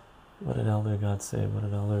 What did Elder God say? What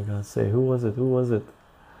did Elder God say? Who was it? Who was it?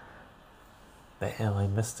 Damn, I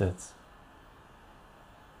missed it.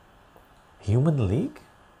 Human League?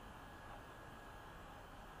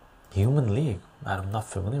 Human League. I'm not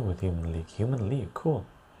familiar with Human League. Human League, cool.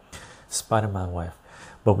 Spider-Man wife.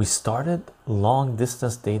 But we started long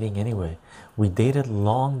distance dating anyway. We dated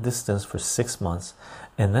long distance for 6 months,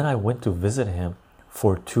 and then I went to visit him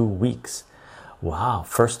for 2 weeks. Wow,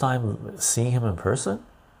 first time seeing him in person?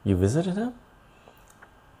 You visited him?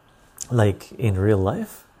 Like in real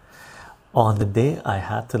life? On the day I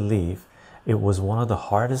had to leave, it was one of the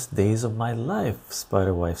hardest days of my life,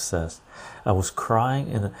 Spider Wife says. I was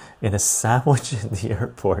crying in a sandwich in the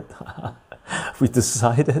airport. We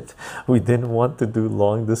decided we didn't want to do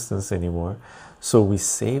long distance anymore, so we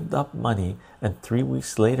saved up money, and 3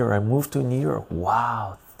 weeks later I moved to New York.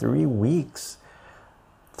 Wow, 3 weeks.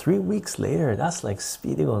 3 weeks later, that's like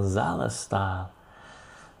Speedy Gonzalez style.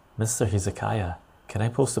 Mr. Hezekiah, can I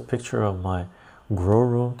post a picture of my grow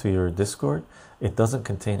room to your Discord? It doesn't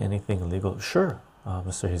contain anything illegal. Sure,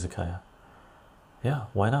 Mr. Hezekiah. Yeah,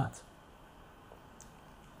 why not?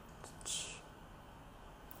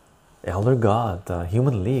 Elder God,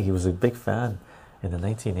 Human League, he was a big fan in the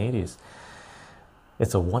 1980s.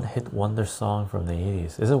 It's a one-hit wonder song from the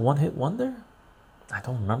 80s. Is it one-hit wonder? I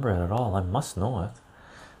don't remember it at all. I must know it.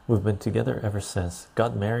 We've been together ever since.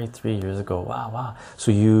 Got married 3 years ago. Wow, wow. So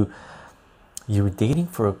you were dating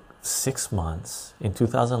for 6 months in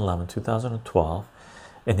 2011, 2012,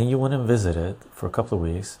 and then you went and visited for a couple of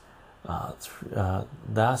weeks. So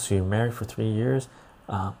you're married for 3 years.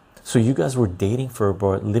 So you guys were dating for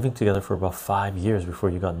about, living together for about 5 years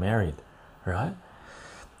before you got married, right?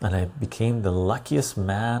 And I became the luckiest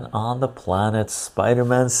man on the planet.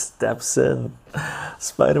 Spider-Man steps in.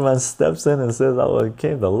 Spider-Man steps in and says, I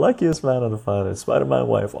became the luckiest man on the planet. Spider-Man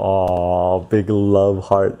wife, oh, big love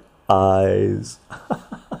heart eyes.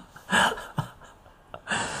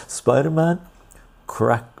 Spider-Man,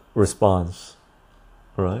 correct response,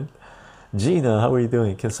 right? Gina, how are you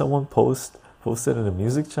doing? Can someone post it in the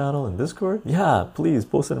music channel in Discord? Yeah, please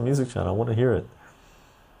post it in the music channel. I want to hear it.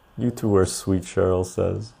 You two are sweet, Cheryl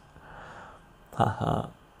says. Haha.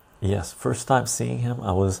 Yes, first time seeing him,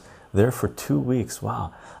 I was there for 2 weeks.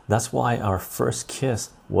 Wow, that's why our first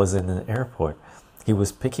kiss was in an airport. He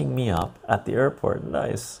was picking me up at the airport.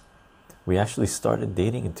 Nice. We actually started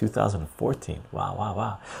dating in 2014. Wow, wow,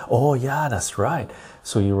 wow. Oh yeah, that's right.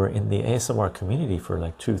 So you were in the ASMR community for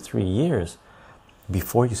like 2-3 years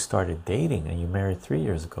before you started dating, and you married 3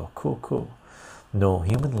 years ago. Cool, cool. No,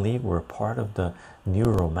 Human League were part of the New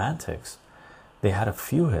Romantics. They had a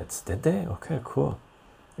few hits, did they? Okay, cool.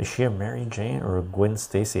 Is she a Mary Jane or a Gwen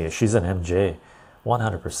Stacy? She's an MJ,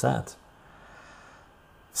 100%.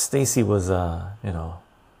 Stacy was,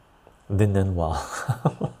 didn't end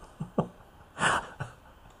well.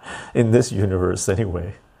 In this universe,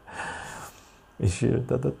 anyway. Is she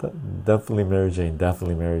definitely Mary Jane?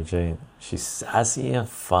 Definitely Mary Jane. She's sassy and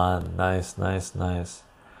fun. Nice, nice, nice.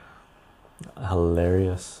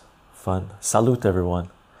 Hilarious, fun. Salute everyone.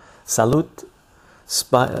 Salute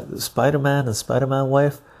Spider-Man and Spider-Man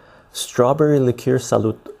wife. Strawberry liqueur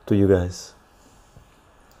salute to you guys.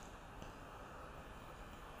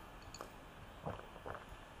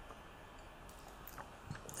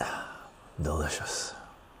 Delicious,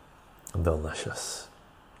 delicious,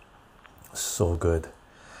 so good.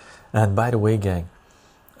 And by the way, gang,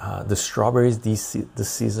 the strawberries this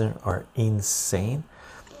season are insane.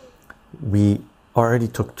 We already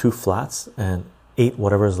took 2 flats and ate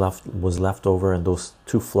whatever was left over, and those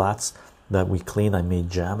 2 flats that we cleaned, I made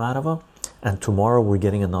jam out of them. And tomorrow we're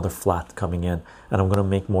getting another flat coming in, and I'm gonna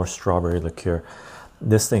make more strawberry liqueur.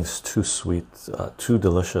 This thing's too sweet, too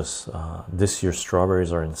delicious. This year's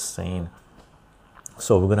strawberries are insane.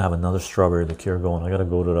 So we're gonna have another strawberry liqueur going. I gotta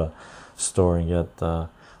go to the store and get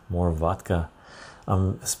more vodka.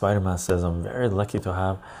 Spider-Man says, I'm very lucky to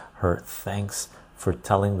have her. Thanks for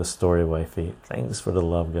telling the story, wifey. Thanks for the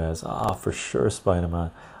love, guys. For sure,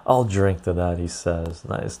 Spider-Man. I'll drink to that, he says.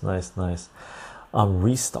 Nice, nice, nice. I'm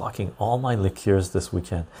restocking all my liqueurs this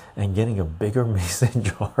weekend and getting a bigger mason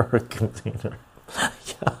jar container.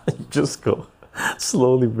 Yeah, you just go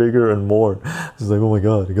slowly bigger and more. It's like, oh my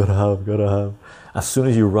god, you gotta have. As soon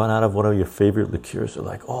as you run out of one of your favorite liqueurs, you're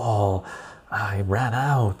like, oh, I ran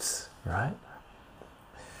out, right?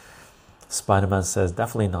 Spider-Man says,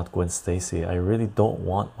 definitely not Gwen Stacy. I really don't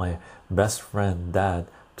want my best friend dad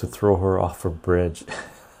to throw her off a bridge.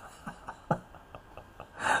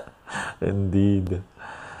 Indeed.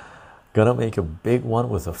 Gonna make a big one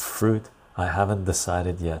with a fruit. I haven't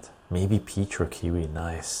decided yet. Maybe peach or kiwi.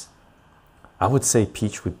 Nice. I would say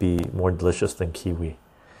peach would be more delicious than kiwi.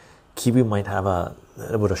 Kiwi might have a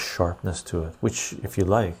little bit of sharpness to it, which, if you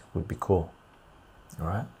like, would be cool. All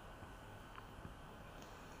right.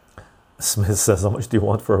 Smith says, how much do you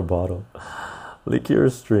want for a bottle? Liqueur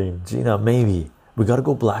stream. Gina, maybe. We got to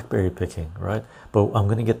go blackberry picking, right? But I'm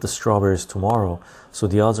going to get the strawberries tomorrow. So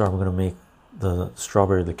the odds are I'm going to make the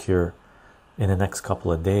strawberry liqueur in the next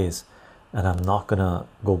couple of days. And I'm not going to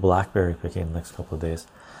go blackberry picking in the next couple of days.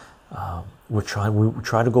 We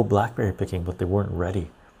tried to go blackberry picking, but they weren't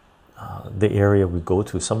ready. The area we go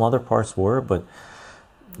to, some other parts were, but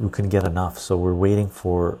we couldn't get enough. So we're waiting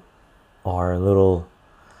for our little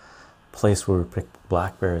place where we pick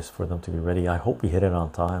blackberries for them to be ready. I hope we hit it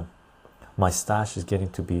on time. My stash is getting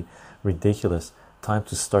to be ridiculous. Time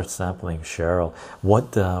to start sampling. Cheryl,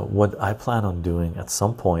 what I plan on doing at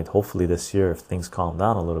some point, hopefully this year if things calm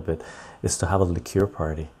down a little bit, is to have a liqueur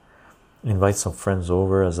party. Invite some friends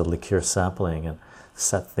over as a liqueur sampling and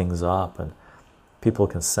set things up, and people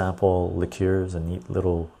can sample liqueurs and eat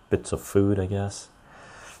little bits of food, I guess.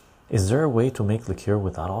 Is there a way to make liqueur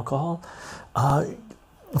without alcohol?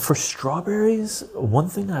 For strawberries, one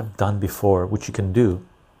thing I've done before, which you can do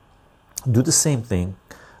the same thing,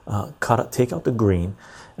 take out the green,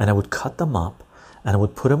 and I would cut them up, and I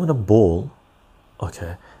would put them in a bowl,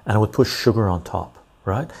 okay, and I would put sugar on top,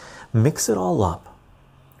 right? Mix it all up,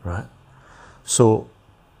 right? So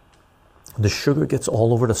the sugar gets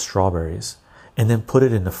all over the strawberries, and then put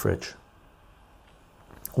it in the fridge.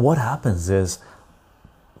 What happens is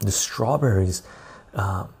the strawberries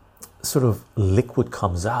sort of liquid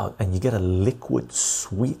comes out, and you get a liquid,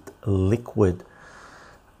 sweet liquid,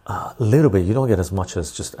 little bit. You don't get as much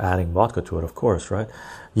as just adding vodka to it, of course, right?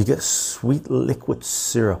 You get sweet liquid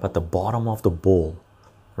syrup at the bottom of the bowl,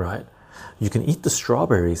 right? You can eat the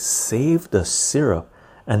strawberries, save the syrup,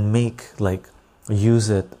 and use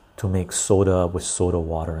it to make soda with soda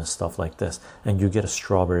water and stuff like this, and you get a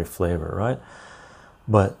strawberry flavor, right?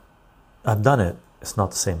 But I've done it. It's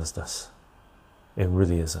not the same as this. It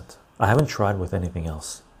really isn't. I haven't tried with anything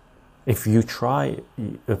else. If you try,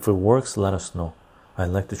 if it works, let us know. I'd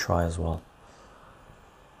like to try as well.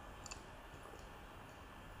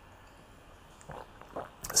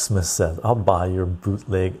 Smith says, I'll buy your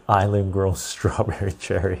bootleg island grown strawberry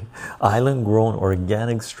cherry, island grown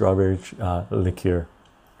organic strawberry liqueur,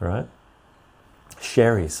 right?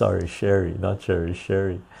 Sherry, not cherry,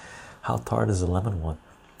 sherry. How tart is the lemon one?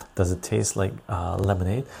 Does it taste like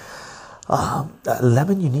lemonade?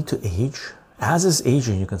 Lemon you need to age. As it's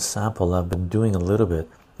aging, you can sample. I've been doing a little bit.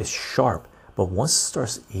 It's sharp, but once it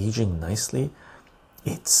starts aging nicely,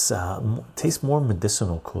 it's tastes more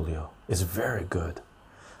medicinal. Coolio is very good.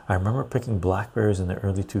 I remember picking blackberries in the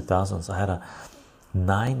early 2000s. I had a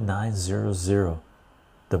 9900.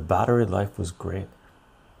 The battery life was great.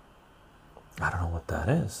 I don't know what that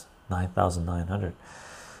is. 9,900.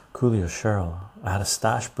 Coolio, Cheryl, I had a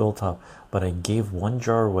stash built up, but I gave one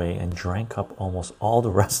jar away and drank up almost all the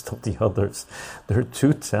rest of the others. They're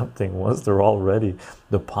too tempting once they're all ready.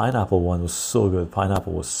 The pineapple one was so good.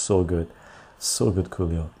 Pineapple was so good. So good,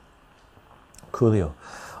 Coolio. Coolio,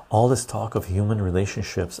 all this talk of human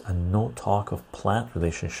relationships and no talk of plant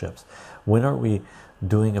relationships. When are we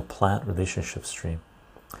doing a plant relationship stream?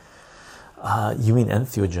 You mean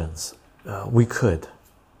entheogens? We could.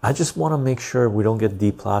 I just want to make sure we don't get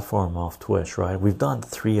deplatformed off Twitch, right? We've done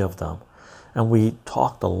 3 of them, and we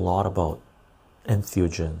talked a lot about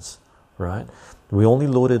entheogens, right? We only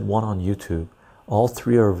loaded 1 on YouTube. All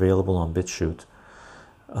 3 are available on BitChute.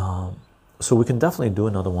 So we can definitely do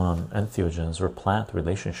another one on entheogens or plant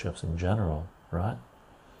relationships in general, right?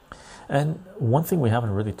 And one thing we haven't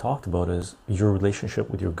really talked about is your relationship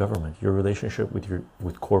with your government, your relationship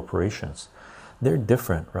with corporations. They're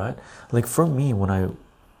different, right? Like for me,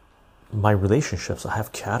 my relationships, I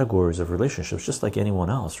have categories of relationships just like anyone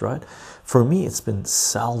else, right? For me, it's been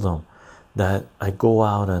seldom that I go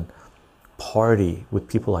out and party with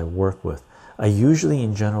people I work with. I usually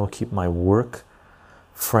in general keep my work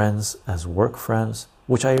friends as work friends,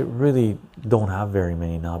 which I really don't have very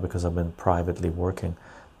many now because I've been privately working,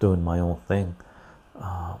 doing my own thing,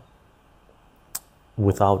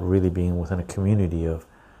 without really being within a community of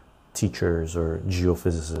teachers or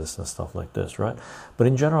geophysicists and stuff like this, right? But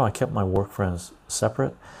in general, I kept my work friends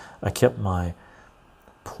separate. I kept my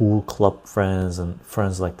pool club friends and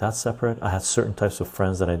friends like that separate. I had certain types of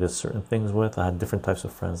friends that I did certain things with. I had different types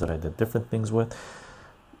of friends that I did different things with.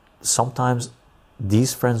 Sometimes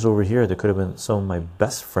these friends over here, they could have been some of my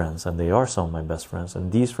best friends, and they are some of my best friends.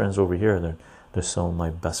 And these friends over here, they're some of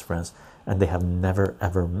my best friends, and they have never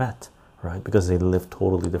ever met, right? Because they live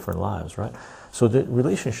totally different lives, right? So the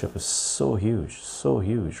relationship is so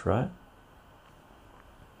huge, right?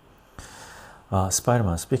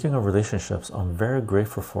 Spider-Man, speaking of relationships, I'm very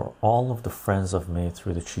grateful for all of the friends I've made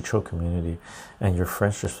through the Chicho community and your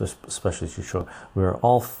friendships, especially Chicho. We are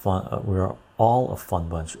all fun. We are all a fun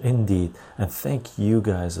bunch, indeed. And thank you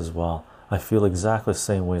guys as well. I feel exactly the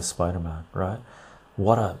same way as Spider-Man, right?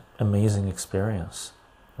 What an amazing experience,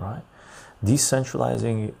 right?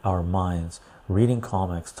 Decentralizing our minds, reading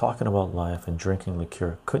comics, talking about life, and drinking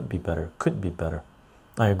liqueur couldn't be better. Couldn't be better.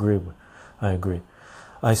 I agree. I agree.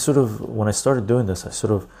 I sort of, when I started doing this,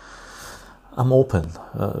 I'm open.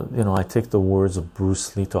 I take the words of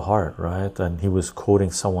Bruce Lee to heart, right? And he was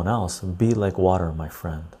quoting someone else, be like water, my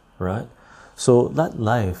friend, right? So let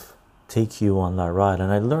life take you on that ride.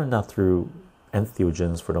 And I learned that through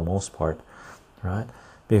entheogens for the most part, right?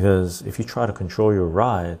 Because if you try to control your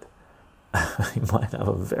ride, you might have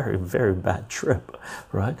a very, very bad trip,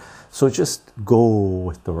 right? So just go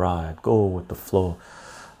with the ride, go with the flow.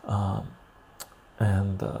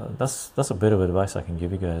 And that's a bit of advice I can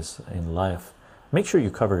give you guys in life. Make sure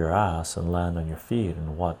you cover your ass and land on your feet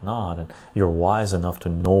and whatnot, and you're wise enough to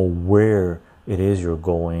know where it is you're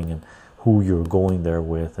going and who you're going there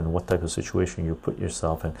with and what type of situation you put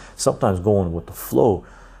yourself in. Sometimes going with the flow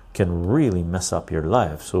can really mess up your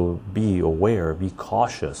life, so be aware, be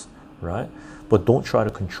cautious, right? But don't try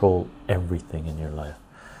to control everything in your life.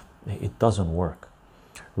 It doesn't work.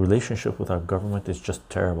 Relationship with our government is just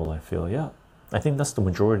terrible, I feel. Yeah, I think that's the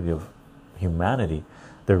majority of humanity.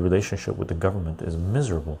 Their relationship with the government is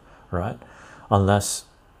miserable, right? Unless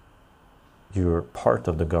you're part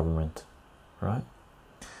of the government, right?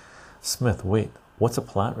 Smith, wait, what's a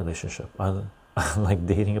plant relationship? I like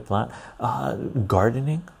dating a plant.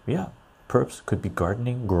 Gardening, yeah. Perps could be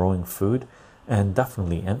gardening, growing food, and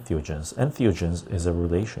definitely entheogens. Entheogens is a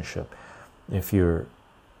relationship. If you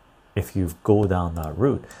go down that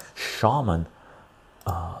route, shaman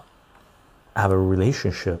have a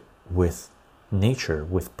relationship with nature,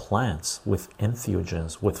 with plants, with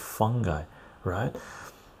entheogens, with fungi, right?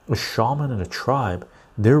 A shaman and a tribe,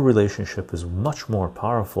 their relationship is much more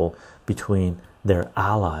powerful between their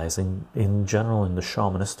allies. And in general, in the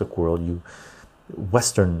shamanistic world,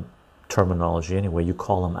 Western terminology anyway, you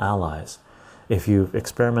call them allies. If you've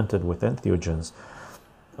experimented with entheogens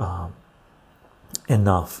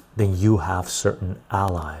enough, then you have certain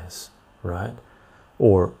allies, right?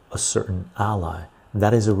 Or a certain ally.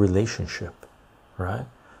 That is a relationship, right?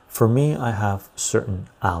 For me, I have certain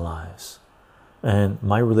allies, and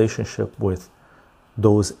my relationship with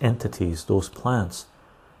those entities, those plants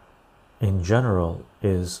in general,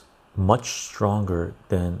 is much stronger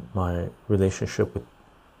than my relationship with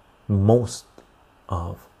most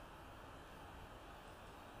of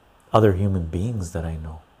other human beings that I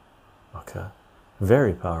know. Okay,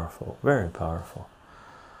 very powerful, very powerful.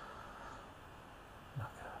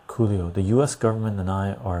 Coolio, the US government and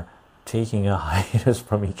I are taking a hiatus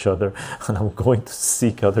from each other, and I'm going to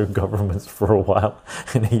seek other governments for a while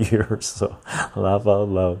in a year or so. Laugh out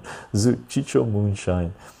loud. Chicho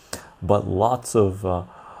moonshine, but lots of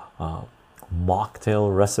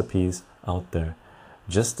mocktail recipes out there,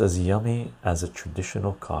 just as yummy as a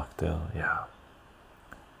traditional cocktail. Yeah,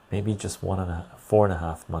 maybe just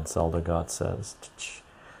 4.5 months, Elder God says.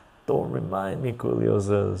 Don't remind me, Coolio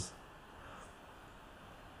says.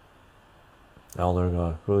 Elder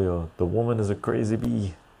God, Julio, the woman is a crazy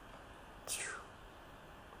bee.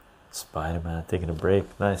 Spider-Man taking a break.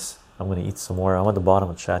 Nice. I'm gonna eat some more. I'm at the bottom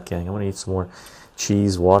of chat, gang. I'm gonna eat some more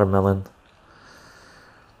cheese, watermelon,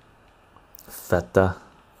 feta,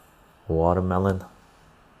 watermelon.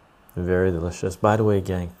 Very delicious. By the way,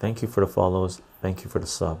 gang, thank you for the follows. Thank you for the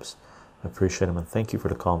subs. I appreciate them, and thank you for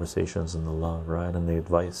the conversations and the love, right, and the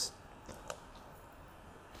advice.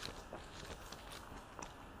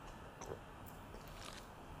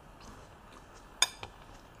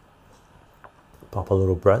 Pop a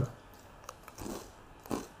little bread.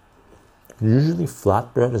 Usually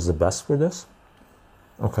flatbread is the best for this,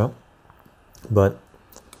 okay, but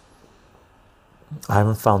I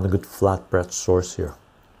haven't found a good flatbread source here.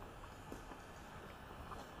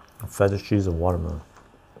 Feta cheese and watermelon,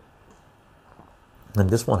 and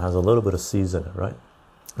this one has a little bit of seeds in it, right?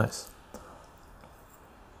 Nice.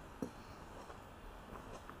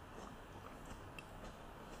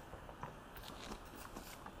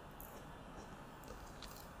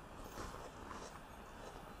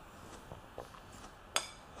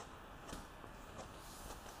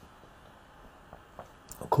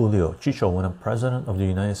 Coolio, Chicho, when I'm president of the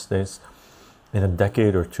United States in a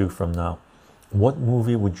decade or two from now, what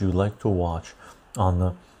movie would you like to watch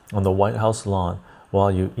on the White House lawn while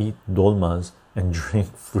you eat dolmas and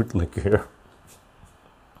drink fruit liqueur?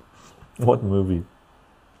 What movie?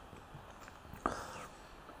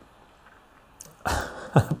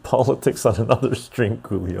 Politics on another string,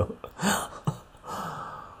 Coolio.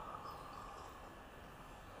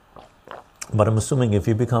 But I'm assuming if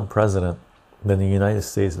you become president, then the United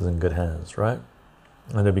States is in good hands, right?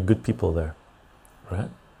 And there'll be good people there, right?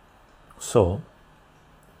 So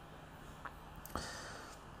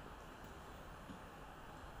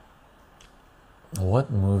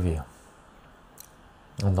what movie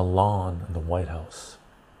on the lawn of the White House?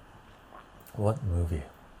 What movie?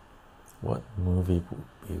 What movie would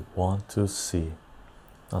we want to see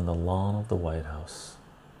on the lawn of the White House?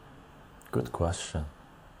 Good question.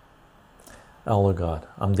 Oh God,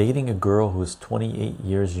 I'm dating a girl who is 28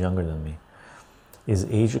 years younger than me. Is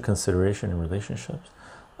age a consideration in relationships?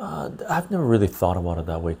 I've never really thought about it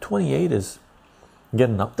that way. 28 is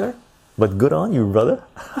getting up there, but good on you, brother.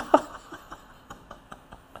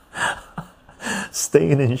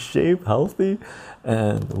 Staying in shape, healthy,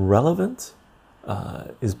 and relevant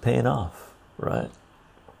is paying off, right?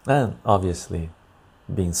 And obviously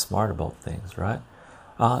being smart about things, right?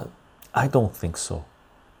 I don't think so,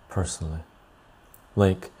 personally.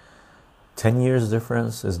 Like 10 years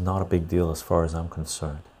difference is not a big deal as far as I'm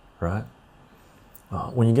concerned, right?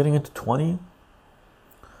 When you're getting into 20,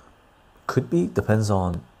 could be, depends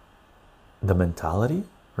on the mentality,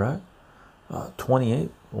 right? 28,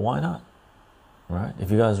 why not? Right? If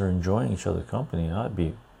you guys are enjoying each other's company, I'd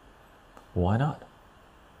be, why not?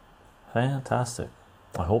 Fantastic.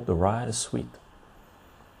 I hope the ride is sweet.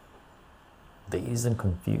 Dazed and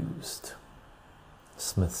confused,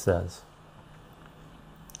 Smith says.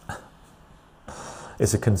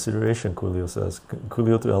 It's a consideration, Coolio says.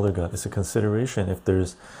 Coolio to Elder God, it's a consideration if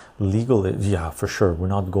there's legal, yeah, for sure. We're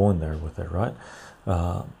not going there with it, right?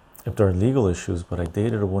 If there are legal issues, but I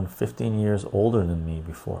dated a woman 15 years older than me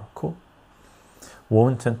before. Cool.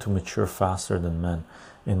 Women tend to mature faster than men,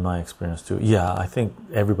 in my experience too. Yeah, I think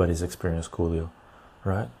everybody's experience, Coolio,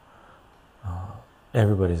 right?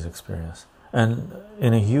 Everybody's experience, and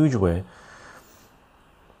in a huge way,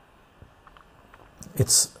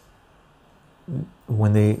 it's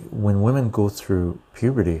when women go through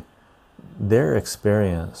puberty, their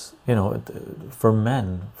experience, you know, for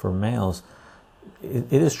men, for males,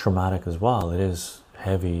 it is traumatic as well. It is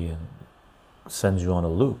heavy and sends you on a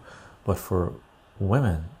loop, but for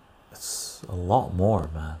women, it's a lot more,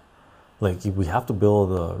 man. Like, we have to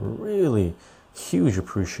build a really huge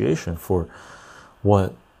appreciation for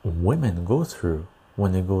what women go through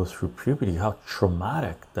when they go through puberty, how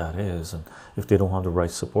traumatic that is, and if they don't have the right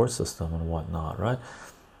support system and whatnot, right?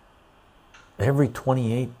 Every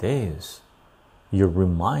 28 days you're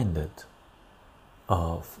reminded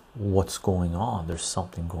of what's going on. There's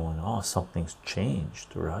something going on, something's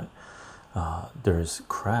changed, right? There's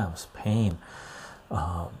cramps, pain.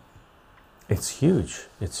 It's huge.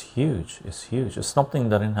 It's huge. It's huge. It's something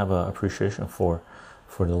that I didn't have an appreciation for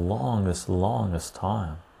the longest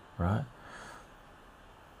time, right?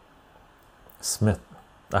 Smith,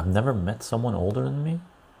 I've never met someone older than me.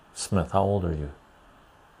 Smith, how old are you?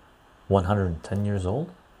 110 years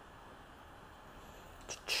old?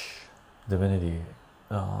 Divinity,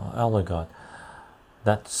 Elder God,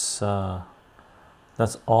 that's all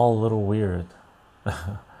a little weird,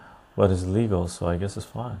 but it's legal, so I guess it's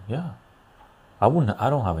fine. Yeah, I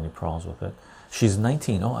don't have any problems with it. She's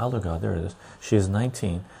 19. Oh, Elder God, there it is. She is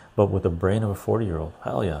 19, but with the brain of a 40-year-old.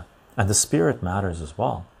 Hell yeah. And the spirit matters as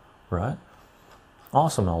well, right?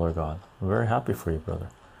 Awesome, Elder God. I'm very happy for you, brother.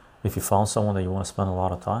 If you found someone that you want to spend a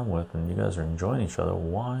lot of time with and you guys are enjoying each other,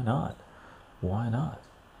 why not? Why not?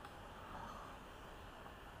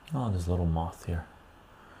 Oh, there's a little moth here.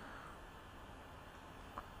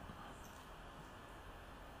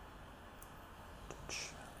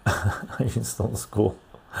 You're still in school.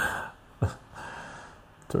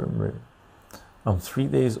 Turmeric. I'm 3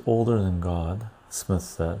 days older than God, Smith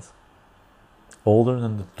says. Older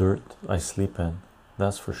than the dirt I sleep in,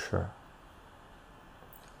 that's for sure.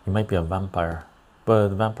 You might be a vampire, but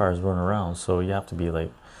the vampires run around, so you have to be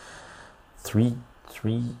like three.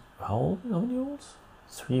 How old? How many olds?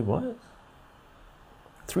 3 what?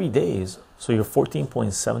 3 days. So you're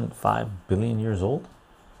 14.75 billion years old.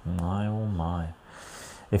 My oh my!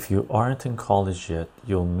 If you aren't in college yet,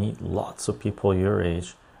 you'll meet lots of people your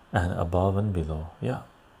age and above and below. Yeah,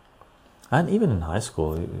 and even in high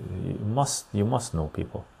school, you must know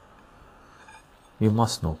people. You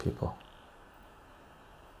must know people.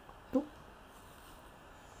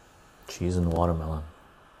 Cheese and watermelon.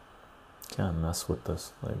 Can't mess with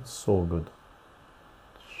this. Like, so good.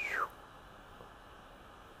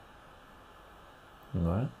 All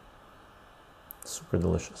right. Super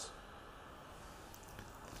delicious.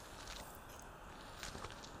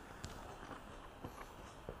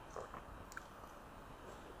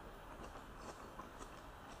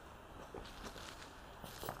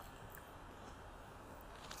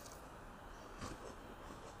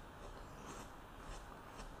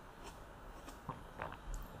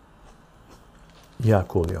 Yeah,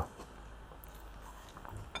 Coolio.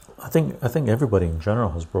 I think everybody in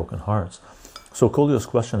general has broken hearts. So Coolio's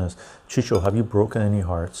question is, Chicho, have you broken any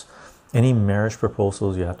hearts? Any marriage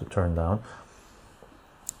proposals you have to turn down?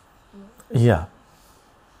 Yeah,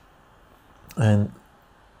 and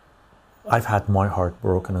I've had my heart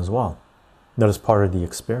broken as well. That is part of the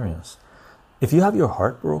experience. If you have your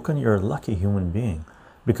heart broken, you're a lucky human being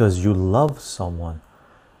because you love someone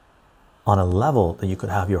on a level that you could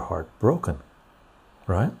have your heart broken,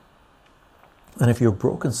 right? And if you've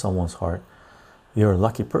broken someone's heart, you're a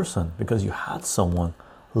lucky person because you had someone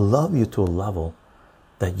love you to a level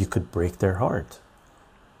that you could break their heart.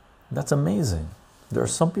 That's amazing. There are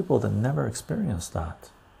some people that never experience that,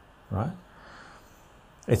 right?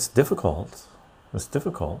 It's difficult. It's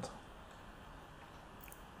difficult.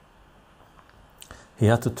 He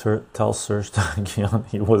had to tell Serge Tankian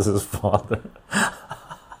he was his father.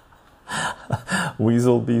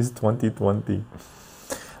 Weaselbeast 2020.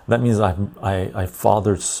 That means I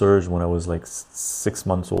fathered Serge when I was like 6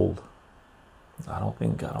 months old. I don't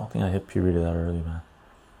think I hit puberty that early, man.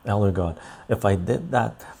 Elder God, if I did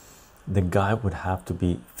that, the guy would have to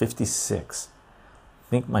be 56. I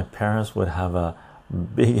think my parents would have a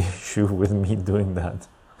big issue with me doing that.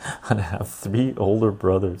 And I have 3 older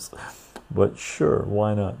brothers. But sure,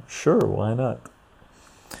 why not? Sure, why not?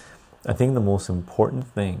 I think the most important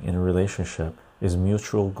thing in a relationship is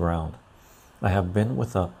mutual ground. I have been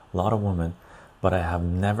with a lot of women, but I have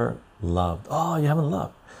never loved. Oh, you haven't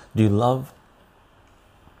loved. Do you love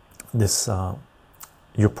this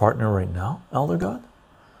your partner right now, Elder God?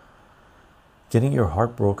 Getting your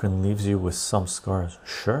heart broken leaves you with some scars.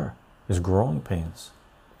 Sure, it's growing pains.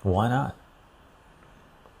 Why not?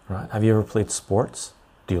 Right? Have you ever played sports?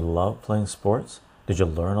 Do you love playing sports? Did you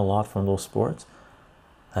learn a lot from those sports?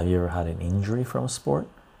 Have you ever had an injury from a sport?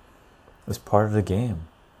 It's part of the game.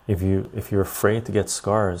 If you're afraid to get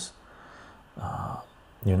scars,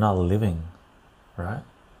 you're not living, right?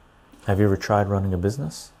 Have you ever tried running a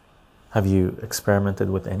business? Have you experimented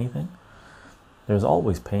with anything? There's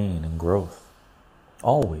always pain and growth.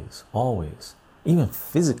 Always, always. Even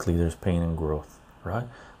physically, there's pain and growth, right?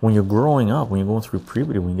 When you're growing up, when you're going through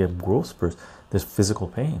puberty, when you get growth spurts, there's physical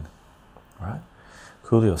pain, right?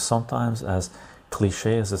 Coolio, sometimes, as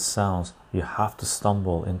cliche as it sounds, you have to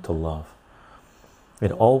stumble into love.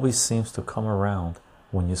 It always seems to come around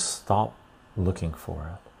when you stop looking for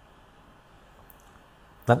it.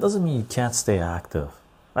 That doesn't mean you can't stay active.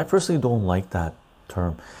 I personally don't like that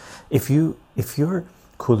term. If you're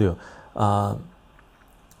Coolio,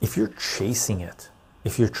 if you're chasing it,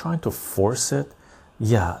 if you're trying to force it,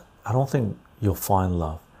 yeah, I don't think you'll find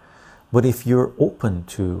love. But if you're open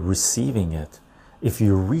to receiving it, if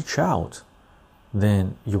you reach out,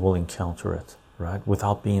 then you will encounter it, right?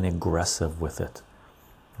 Without being aggressive with it,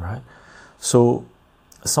 right? So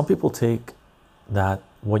some people take that,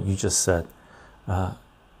 what you just said,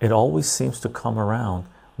 it always seems to come around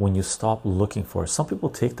when you stop looking for it. Some people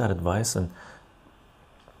take that advice and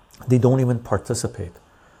they don't even participate.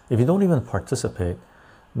 If you don't even participate,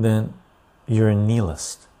 then you're a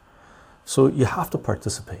nihilist. So you have to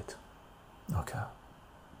participate. Okay.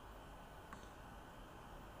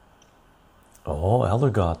 Oh, Elder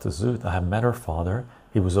God to Zoot. I have met her father.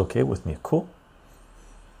 He was okay with me. Cool.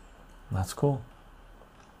 That's cool.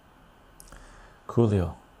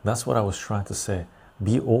 Coolio. That's what I was trying to say.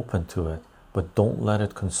 Be open to it, but don't let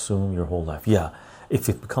it consume your whole life. Yeah, if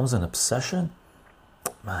it becomes an obsession,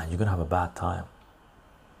 man, you're gonna have a bad time.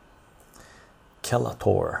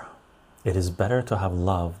 Kelator. It is better to have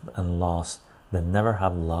loved and lost than never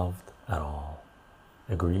have loved at all.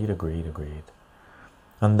 Agreed, agreed, agreed.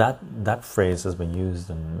 And that phrase has been used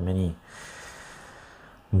in many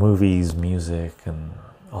movies, music, and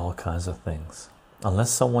all kinds of things. Unless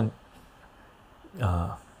someone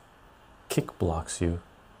kick blocks you,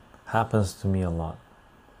 happens to me a lot.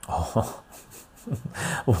 Oh,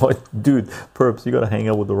 what, dude, perps, you gotta hang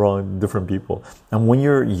out with the wrong different people. And when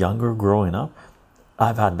you're younger, growing up,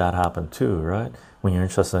 I've had that happen too, right? When you're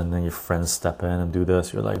interested and then your friends step in and do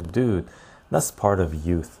this, you're like, dude, that's part of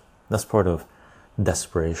youth. That's part of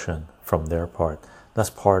desperation from their part. That's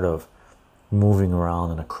part of moving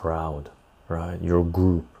around in a crowd, right? Your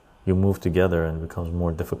group, you move together and it becomes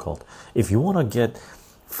more difficult. If you want to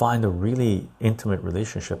find a really intimate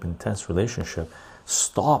relationship, intense relationship,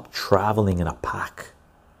 stop traveling in a pack,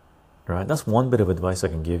 right? That's one bit of advice I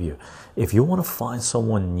can give you. If you want to find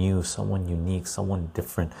someone new, someone unique, someone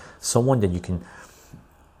different, someone that you can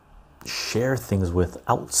share things with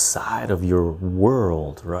outside of your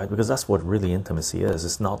world, right? Because that's what really intimacy is.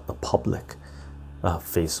 It's not the public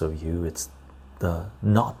face of you, it's the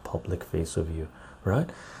not public face of you, right?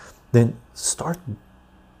 Then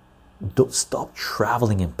don't stop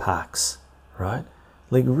traveling in packs, right?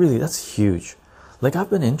 Like, really, that's huge. Like, I've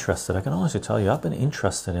been interested, I can honestly tell you, I've been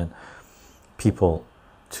interested in people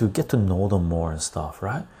to get to know them more and stuff,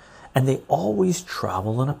 right? And they always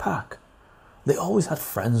travel in a pack. They always had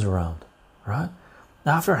friends around, right?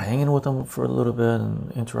 After hanging with them for a little bit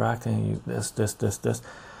and interacting, this.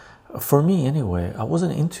 For me, anyway, I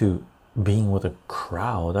wasn't into being with a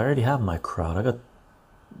crowd. I already have my crowd. I got,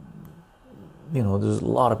 there's a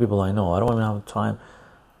lot of people I know. I don't even have time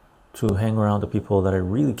to hang around the people that I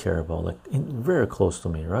really care about, like very close to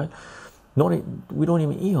me, right? We don't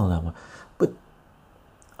even eat on that much. But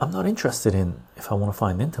I'm not interested in, if I want to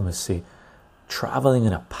find intimacy, traveling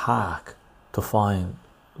in a pack to find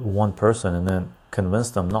one person and then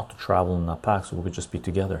convince them not to travel in that pack so we could just be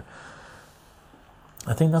together.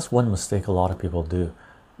 I think that's one mistake a lot of people do.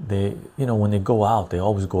 They, when they go out, they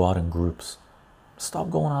always go out in groups. Stop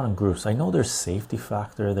going out in groups. I know there's safety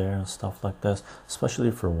factor there and stuff like this,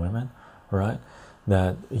 especially for women, right?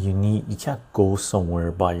 That you can't go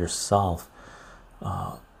somewhere by yourself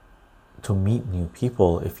to meet new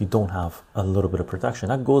people if you don't have a little bit of protection.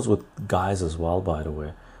 That goes with guys as well, by the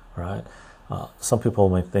way, right? Some people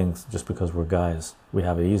might think just because we're guys we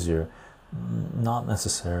have it easier. Not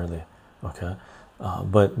necessarily, okay?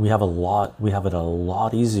 But we have it a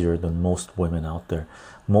lot easier than most women out there.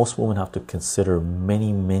 Most women have to consider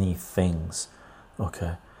many things,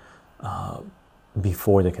 okay,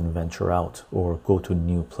 before they can venture out or go to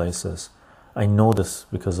new places. I know this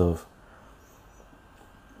because of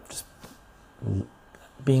just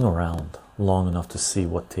being around long enough to see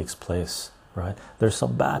what takes place, right? There's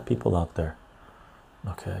some bad people out there,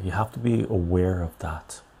 okay? You have to be aware of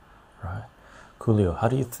that, right? Coolio, how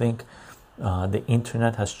do you think the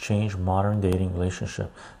internet has changed modern dating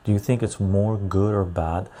relationship? Do you think it's more good or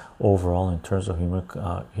bad overall in terms of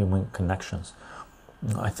human connections?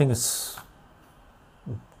 I think it's,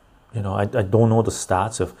 I don't know the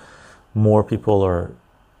stats if more people are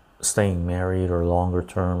staying married or longer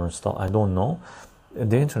term or stuff. I don't know.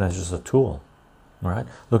 The internet is just a tool, right?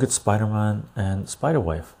 Look at Spider-Man and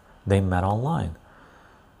Spider-Wife. They met online,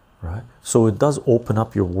 right? So it does open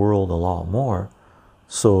up your world a lot more.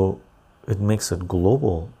 So it makes it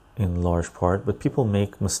global in large part, but people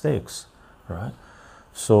make mistakes, right?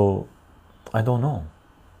 So I don't know.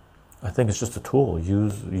 I think it's just a tool.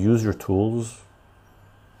 Use your tools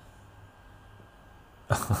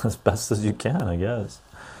as best as you can, I guess.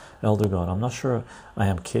 Elder God, I'm not sure I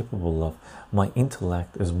am capable of. My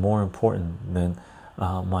intellect is more important than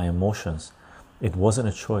my emotions. It wasn't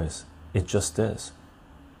a choice. It just is.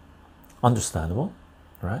 Understandable,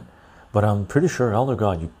 right? But I'm pretty sure, Elder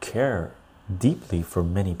God, you care deeply for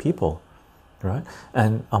many people, right?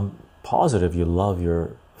 And I'm positive you love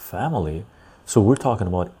your family. So we're talking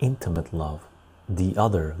about intimate love, the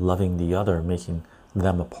other, loving the other, making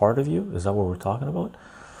them a part of you. Is that what we're talking about?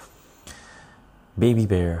 Baby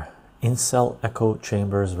Bear, incel echo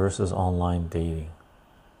chambers versus online dating.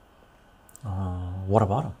 What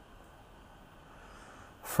about them?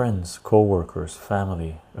 Friends, co-workers,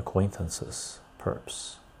 family, acquaintances,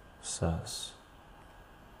 perps, says.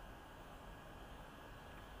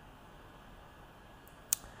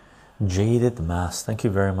 Jaded Mass, thank you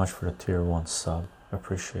very much for the tier 1 sub.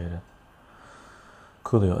 Appreciate it.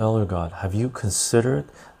 Coolio, Elder God, have you considered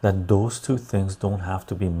that those two things don't have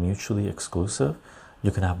to be mutually exclusive? You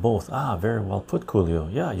can have both. Ah, very well put,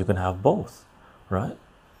 Coolio. Yeah, you can have both, right?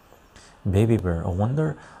 Baby Bear, I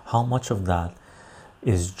wonder how much of that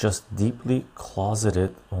is just deeply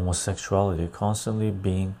closeted homosexuality, constantly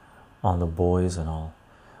being on the boys and all.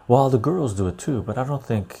 Well, the girls do it too, but I don't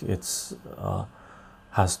think it's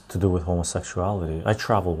has to do with homosexuality. I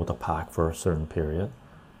traveled with a pack for a certain period,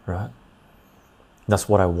 right? That's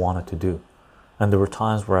what I wanted to do, and there were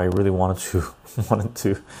times where I really wanted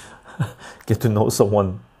to get to know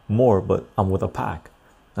someone more, but I'm with a pack,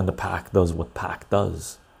 and the pack does what pack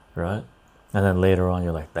does, right? And then later on,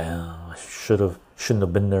 you're like, damn, I shouldn't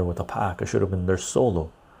have been there with a pack. I should have been there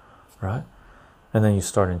solo, right? And then you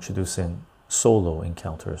start introducing solo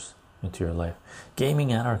encounters into your life.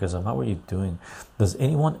 Gaming anarchism, how are you doing? Does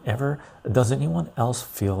anyone else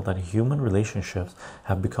feel that human relationships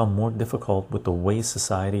have become more difficult with the way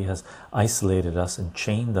society has isolated us and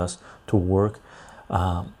chained us to work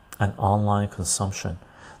and online consumption?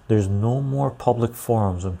 There's no more public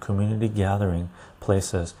forums and community gathering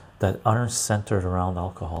places that aren't centered around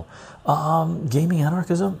alcohol. Gaming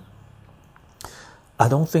anarchism, I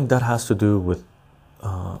don't think that has to do with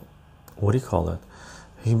what do you call it?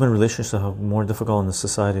 Human relationships are more difficult and the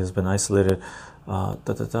society has been isolated.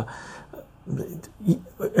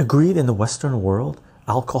 Agreed, in the Western world,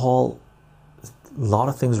 alcohol, a lot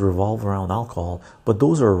of things revolve around alcohol, but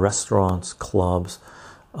those are restaurants, clubs,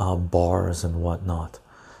 bars, and whatnot.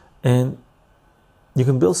 And you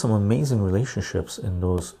can build some amazing relationships in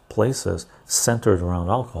those places centered around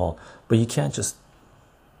alcohol, but you can't just,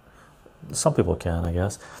 some people can, I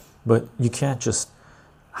guess, but you can't just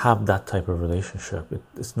have that type of relationship.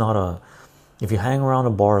 It's not a, if you hang around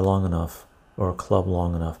a bar long enough or a club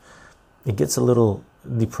long enough, it gets a little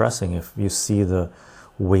depressing if you see the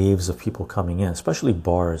waves of people coming in, especially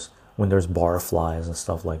bars when there's bar flies and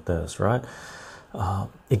stuff like this, right?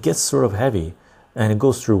 It gets sort of heavy and it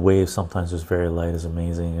goes through waves. Sometimes it's very light, is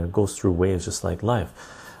amazing, and it goes through waves just like life.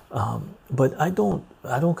 But I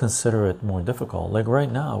don't consider it more difficult. Like right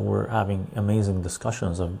now we're having amazing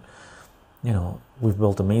discussions of, you know, we've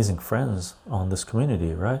built amazing friends on this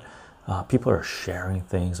community, right? People are sharing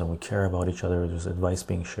things and we care about each other. There's advice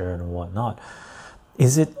being shared and whatnot.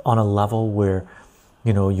 Is it on a level where,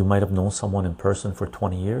 you know, you might have known someone in person for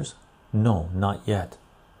 20 years? No, not yet.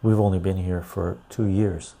 We've only been here for 2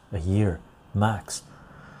 years, a year max.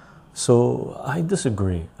 So I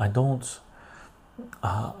disagree. I don't.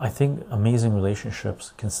 I think amazing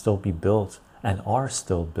relationships can still be built and are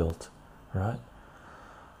still built, right?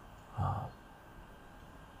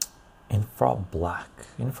 Infra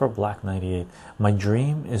Black 98. My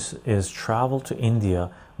dream is travel to India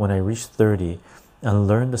when I reach 30 and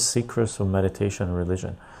learn the secrets of meditation and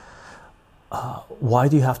religion. Why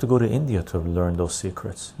do you have to go to India to learn those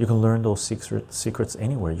secrets? You can learn those secrets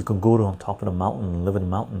anywhere. You can go to on top of the mountain and live in a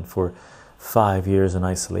mountain for 5 years in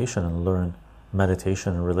isolation and learn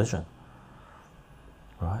meditation and religion,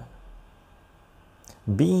 right?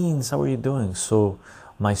 Beans, how are you doing? So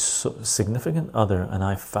my significant other and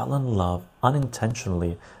I fell in love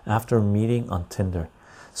unintentionally after meeting on Tinder.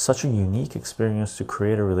 Such a unique experience to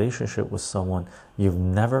create a relationship with someone you've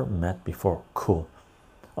never met before. Cool,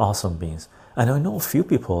 awesome, Beans. And I know a few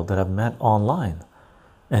people that have met online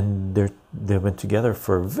and they've been together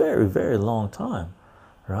for a very, very long time,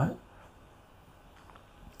 right?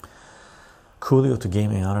 Coolio to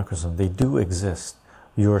gaming anarchism, they do exist.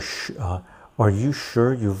 Are you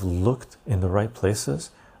sure you've looked in the right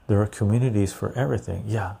places? There are communities for everything.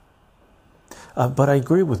 Yeah, but I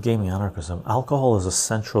agree with gaming anarchism. Alcohol is a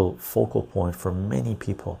central focal point for many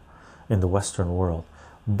people in the Western world.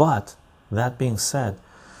 But that being said,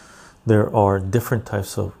 there are different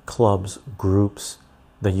types of clubs, groups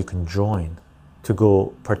that you can join to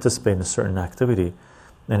go participate in a certain activity.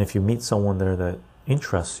 And if you meet someone there that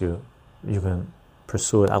interests you, you can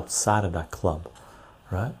pursue it outside of that club,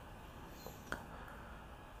 right?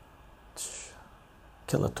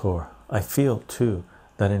 Killator, I feel too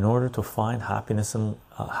that in order to find happiness and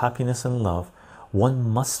love, one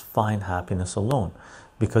must find happiness alone,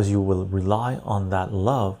 because you will rely on that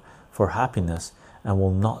love for happiness and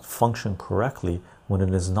will not function correctly when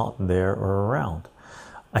it is not there or around.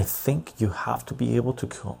 I think you have to be able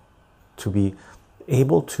to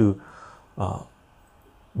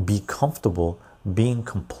be comfortable being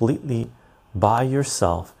completely by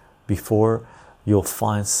yourself before you'll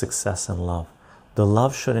find success in love. The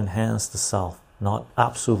love should enhance the self, not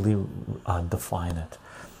absolutely define it.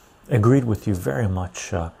 Agreed with you very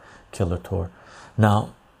much, Killator.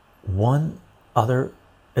 Now, one other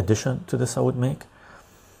addition to this I would make: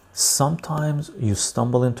 sometimes you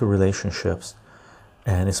stumble into relationships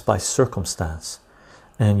and it's by circumstance,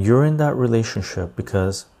 and you're in that relationship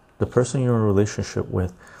because the person you're in a relationship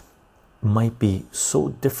with might be so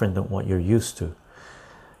different than what you're used to.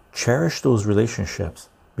 Cherish those relationships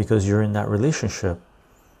because you're in that relationship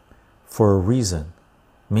for a reason.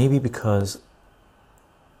 Maybe because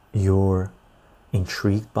you're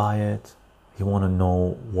intrigued by it, you want to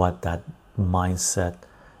know what that mindset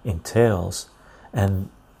entails, and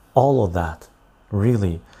all of that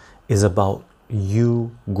really is about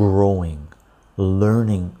you growing,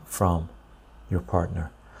 learning from your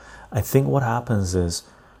partner. I think what happens is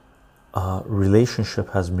a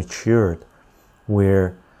relationship has matured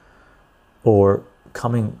or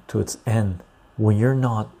coming to its end when you're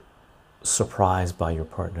not surprised by your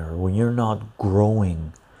partner, when you're not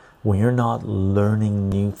growing when you're not learning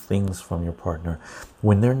new things from your partner,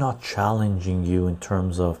 when they're not challenging you in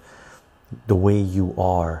terms of the way you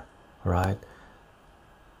are, right?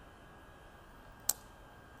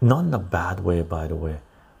 Not in a bad way, by the way,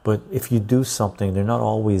 but if you do something, they're not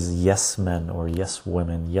always yes men or yes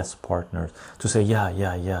women, yes partners to say, yeah,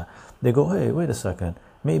 yeah, yeah. They go, hey, wait a second,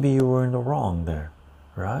 maybe you were in the wrong there,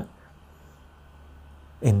 right?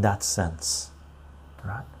 In that sense,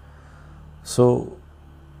 right? So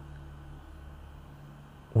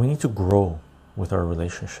we need to grow with our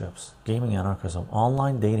relationships. Gaming anarchism,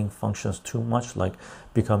 online dating functions too much like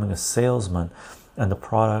becoming a salesman, and the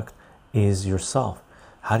product is yourself.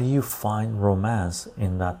 How do you find romance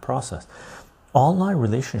in that process? Online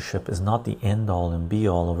relationship is not the end all and be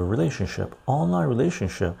all of a relationship. Online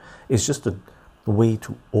relationship is just a way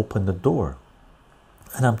to open the door,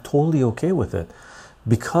 and I'm totally okay with it,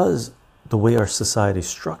 because the way our society is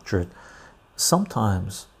structured,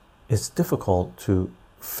 sometimes it's difficult to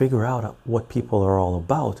figure out what people are all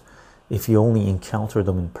about if you only encounter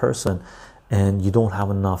them in person and you don't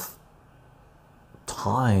have enough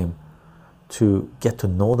time to get to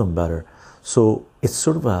know them better. So it's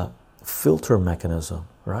sort of a filter mechanism,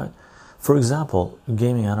 right? For example,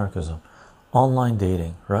 gaming anarchism, online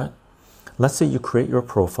dating, right? Let's say you create your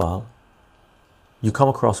profile, you come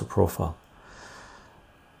across a profile.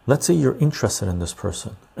 Let's say you're interested in this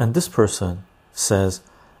person, and this person says,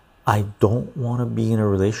 I don't want to be in a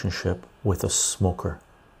relationship with a smoker.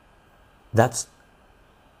 That's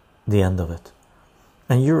the end of it.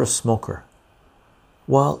 And you're a smoker.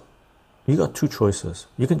 Well, you got two choices.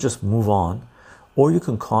 You can just move on, or you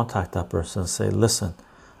can contact that person and say, listen,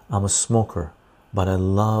 I'm a smoker, but I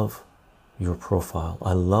love your profile.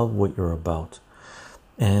 I love what you're about.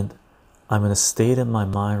 And I'm in a state in my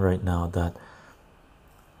mind right now that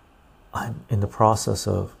I'm in the process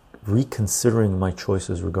of reconsidering my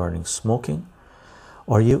choices regarding smoking.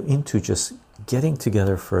 Are you into just getting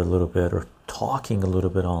together for a little bit or talking a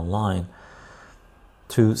little bit online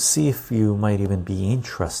to see if you might even be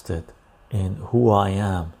interested in who I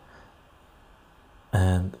am,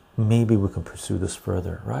 and maybe we can pursue this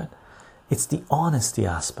further, right? It's the honesty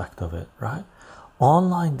aspect of it, right?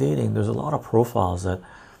 Online dating, there's a lot of profiles that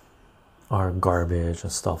are garbage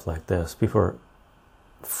and stuff like this. People are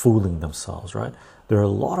fooling themselves, right? There are a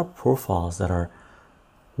lot of profiles that are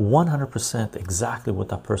 100% exactly what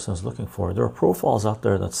that person is looking for. There are profiles out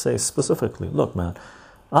there that say specifically, look, man,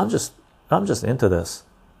 I'm just into this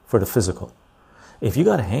for the physical. If you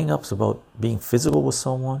got hang-ups about being physical with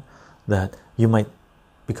someone, that you might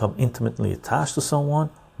become intimately attached to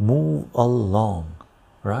someone, move along,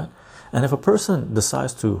 right? And if a person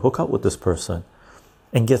decides to hook up with this person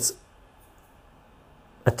and gets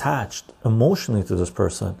attached emotionally to this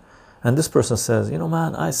person, and this person says, you know,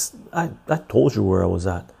 man, I told you where I was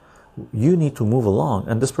at, you need to move along,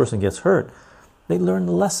 and this person gets hurt, they learn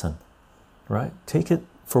the lesson, right? Take it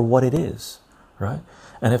for what it is, right?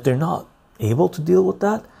 And if they're not able to deal with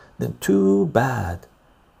that, then too bad.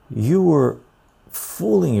 You were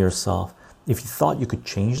fooling yourself if you thought you could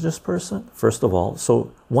change this person, first of all.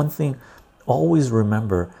 So one thing, always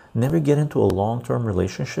remember, never get into a long-term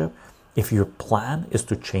relationship if your plan is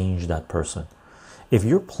to change that person. If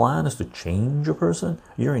your plan is to change a person,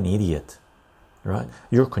 you're an idiot, right?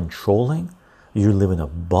 You're controlling, you live in a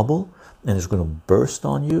bubble, and it's going to burst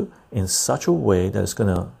on you in such a way that it's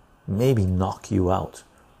going to maybe knock you out,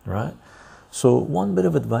 right? So one bit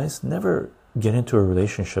of advice, never get into a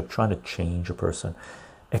relationship trying to change a person.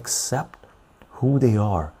 Accept who they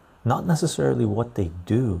are, not necessarily what they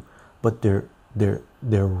do, but their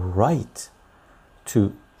right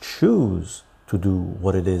to choose to do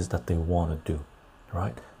what it is that they want to do,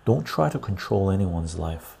 right? Don't try to control anyone's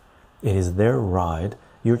life. It is their ride.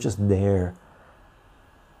 You're just there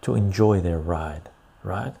to enjoy their ride,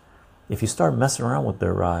 right? If you start messing around with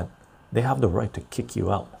their ride, they have the right to kick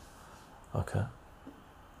you out. Okay.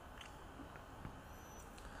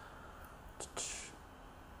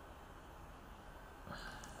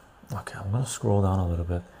 Okay, I'm going to scroll down a little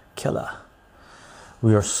bit. Killer.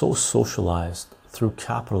 We are so socialized through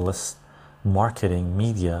capitalist marketing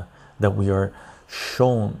media that we are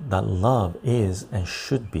shown that love is and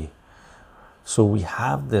should be. So we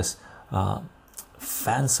have this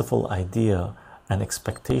fanciful idea and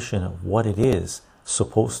expectation of what it is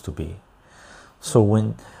supposed to be. So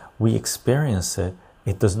when we experience it,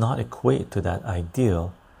 it does not equate to that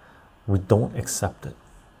ideal. We don't accept it.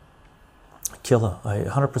 Killer, I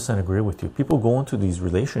 100% agree with you. People go into these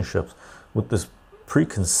relationships with this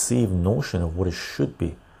preconceived notion of what it should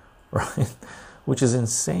be, right? Which is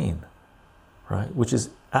insane, right? Which is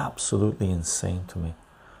absolutely insane to me.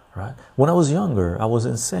 right? When I was younger, I was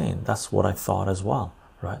insane. That's what I thought as well,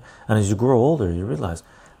 right? And as you grow older, you realize,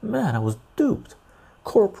 man, I was duped.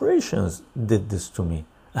 Corporations did this to me,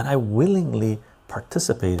 and I willingly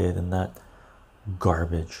participated in that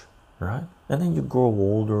garbage, right? And then you grow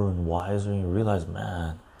older and wiser, and you realize,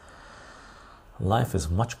 man, life is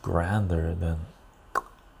much grander than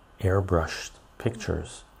airbrushed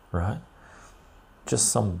pictures, right? Just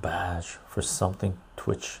some badge for something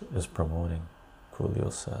Twitch is promoting,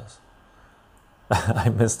 Coolio says. I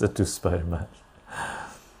missed it to Spider-Man.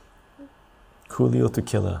 Coolio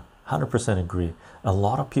Tequila, 100% agree. A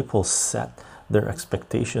lot of people set their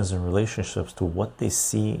expectations in relationships to what they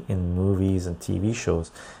see in movies and TV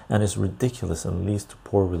shows, and it's ridiculous and leads to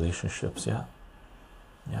poor relationships. Yeah,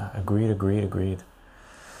 agreed.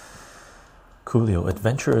 Coolio,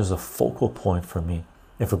 adventure is a focal point for me.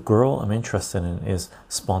 If a girl I'm interested in is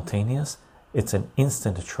spontaneous, it's an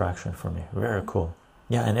instant attraction for me. Very cool.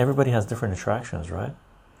 Yeah, and everybody has different attractions, right?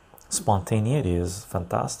 Spontaneity is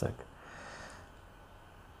fantastic.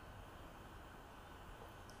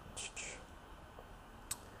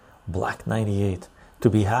 Black 98, to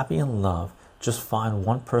be happy in love, just find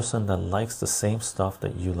one person that likes the same stuff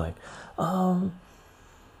that you like. I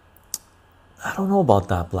don't know about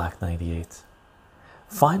that, Black 98.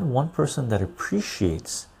 Find one person that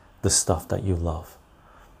appreciates the stuff that you love.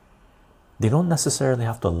 They don't necessarily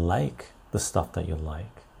have to like the stuff that you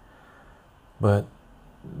like, but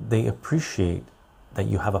they appreciate that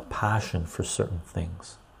you have a passion for certain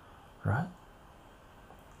things, right?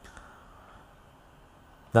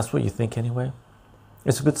 That's what you think anyway.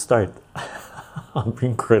 It's a good start. I'm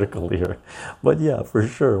being critical here, but yeah, for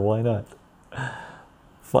sure, why not?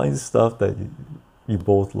 Find stuff that you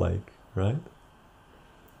both like, right?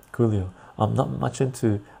 Coolio, I'm not much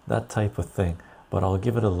into that type of thing, but I'll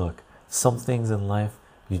give it a look. Some things in life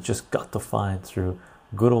you just got to find through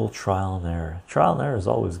good old trial and error. Trial and error is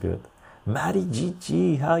always good. Maddie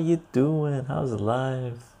GG, how you doing? How's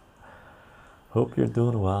life? Hope you're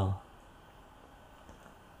doing well.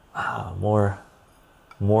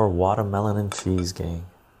 More watermelon and cheese, gang.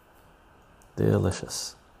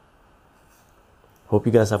 Delicious. Hope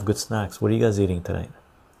you guys have good snacks. What are you guys eating tonight,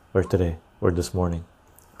 or today, or this morning?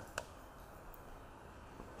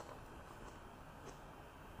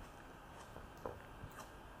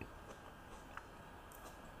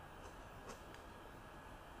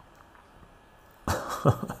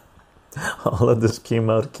 All of this came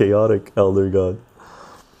out chaotic, Elder God.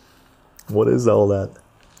 What is all that?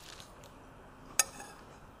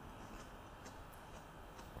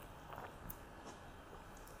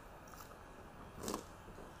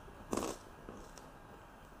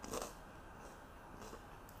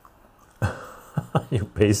 You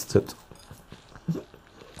pasted.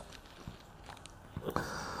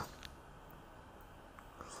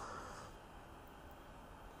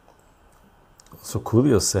 So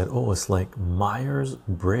Coolio said, oh, it's like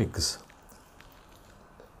Myers-Briggs.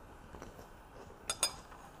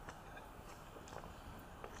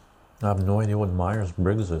 I have no idea what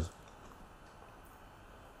Myers-Briggs is.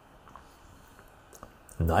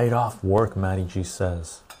 Night off work, Matty G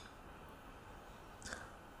says.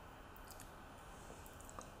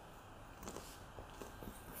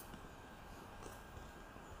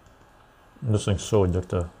 This thing's so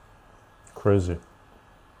addictive. Crazy.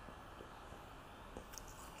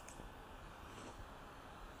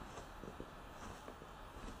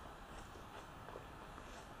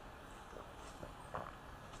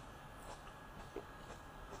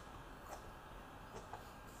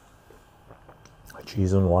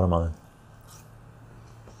 Cheese and watermelon.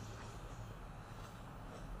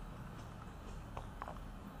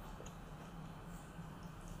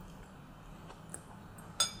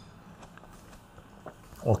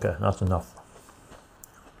 Okay, that's enough.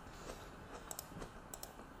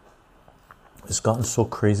 It's gotten so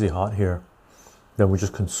crazy hot here that we're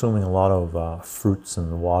just consuming a lot of fruits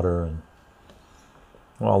and water, and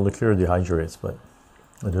well, liqueur dehydrates, but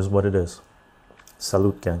it is what it is.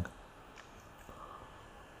 Salute, gang.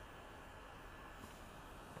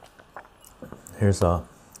 Here's a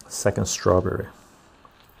second strawberry.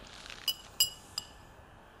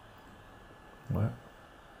 What?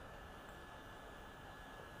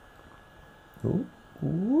 Ooh,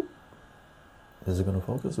 ooh. Is it gonna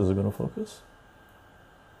focus? Is it gonna focus?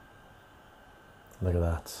 Look at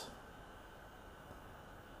that.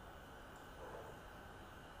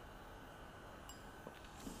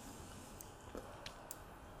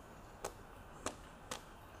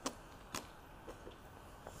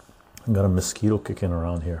 I got a mosquito kicking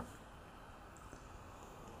around here.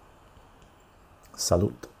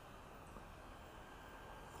 Salute.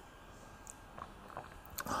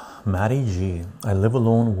 Maddie G. I live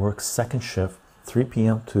alone, work second shift, 3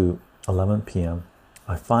 p.m. to 11 p.m.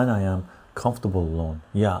 I find I am comfortable alone.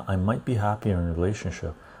 Yeah, I might be happier in a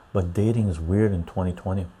relationship, but dating is weird in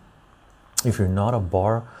 2020. If you're not a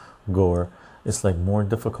bar goer, it's like more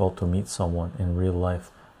difficult to meet someone in real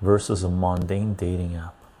life versus a mundane dating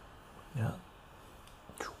app. Yeah.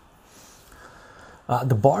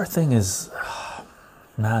 The bar thing is,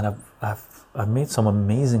 man, I've made some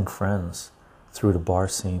amazing friends through the bar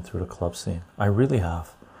scene, through the club scene. I really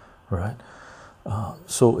have, right?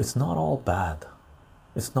 So it's not all bad.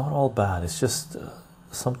 It's not all bad. It's just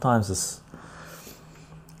sometimes it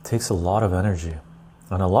takes a lot of energy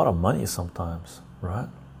and a lot of money sometimes, right?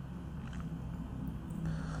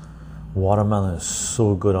 Watermelon is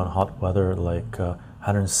so good on hot weather, like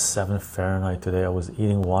 107 Fahrenheit today. I was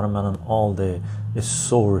eating watermelon all day. It's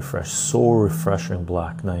so refreshing.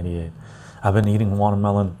 Black 98. I've been eating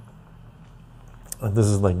watermelon. This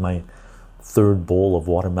is like my third bowl of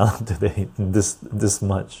watermelon today. This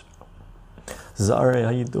much. Zare, how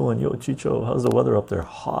you doing? Yo, Chicho, how's the weather up there?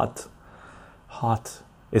 Hot.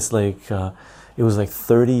 It's like it was like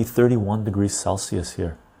 31 degrees Celsius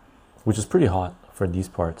here, which is pretty hot for these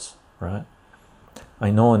parts, right?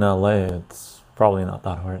 I know in LA it's probably not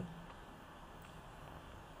that hard.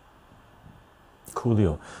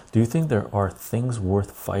 Coolio, do you think there are things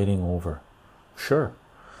worth fighting over? Sure.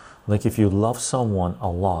 Like if you love someone a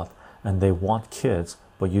lot and they want kids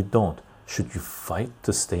but you don't, should you fight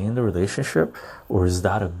to stay in the relationship, or is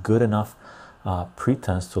that a good enough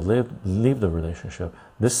pretense to leave the relationship?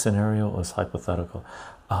 This scenario is hypothetical.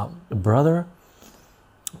 Brother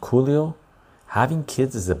Coolio, having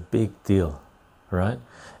kids is a big deal, right?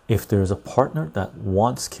 If there's a partner that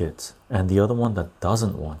wants kids and the other one that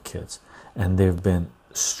doesn't want kids, and they've been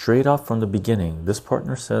straight up from the beginning, this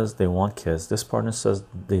partner says they want kids, this partner says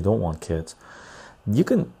they don't want kids, you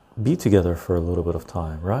can be together for a little bit of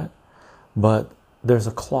time, right? But there's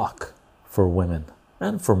a clock for women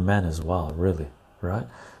and for men as well, really, right?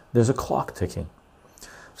 There's a clock ticking.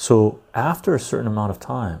 So after a certain amount of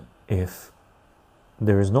time, if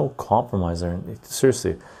there is no compromise there,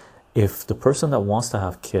 seriously, if the person that wants to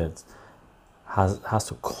have kids has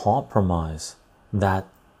to compromise that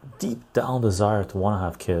deep down desire to want to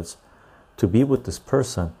have kids to be with this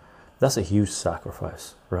person, that's a huge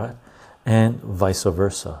sacrifice, right? And vice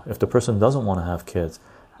versa. If the person doesn't want to have kids,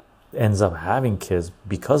 ends up having kids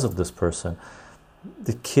because of this person,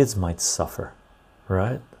 the kids might suffer,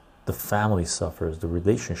 right? The family suffers, the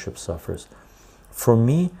relationship suffers. For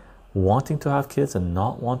me, wanting to have kids and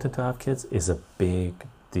not wanting to have kids is a big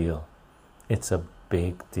deal. It's a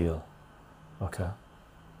big deal. Okay.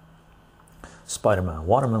 Spider-Man,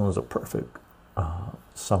 watermelon is a perfect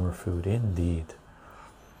summer food indeed.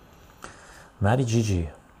 Maddie Gigi,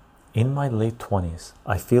 in my late 20s,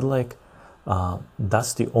 I feel like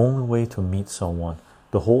that's the only way to meet someone.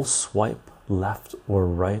 The whole swipe left or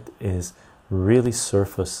right is really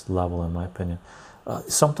surface level, in my opinion.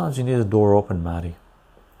 Sometimes you need a door open, Maddie,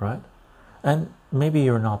 right? And maybe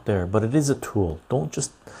you're not there, but it is a tool. Don't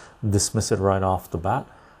just dismiss it right off the bat,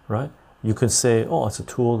 right? You can say, oh, it's a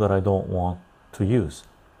tool that I don't want to use,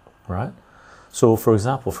 right? So for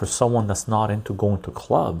example, for someone that's not into going to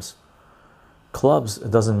clubs, it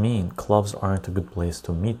doesn't mean clubs aren't a good place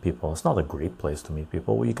to meet people. It's not a great place to meet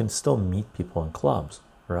people. Well, you can still meet people in clubs,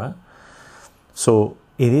 right? So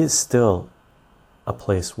it is still a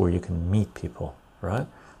place where you can meet people, right?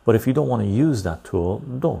 But if you don't want to use that tool,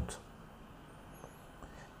 don't.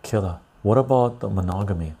 Killer, what about the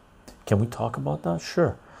monogamy? Can we talk about that?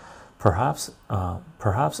 Sure. Perhaps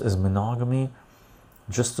is monogamy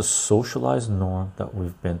just a socialized norm that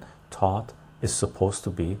we've been taught is supposed to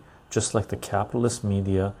be, just like the capitalist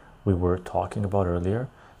media we were talking about earlier?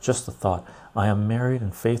 Just a thought. I am married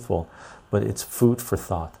and faithful, but it's food for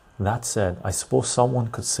thought. That said, I suppose someone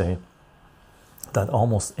could say that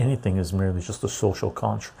almost anything is merely just a social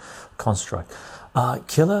construct.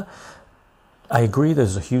 Killa, I agree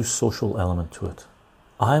there's a huge social element to it.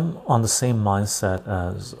 I'm on the same mindset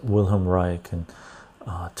as Wilhelm Reich and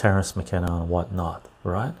Terence McKenna and whatnot,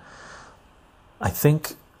 right? I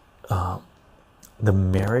think the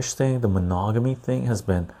marriage thing, the monogamy thing has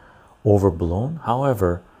been overblown.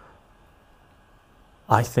 However,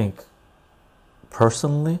 I think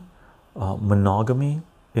personally, monogamy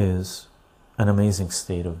is an amazing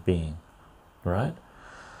state of being, right?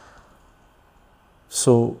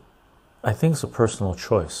 So I think it's a personal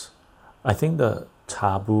choice. I think the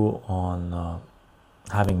taboo on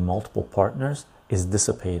having multiple partners is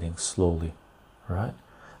dissipating slowly, right?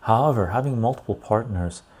 However, having multiple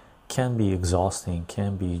partners can be exhausting,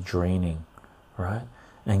 can be draining, right?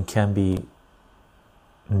 And can be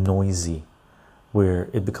noisy, where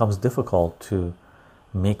it becomes difficult to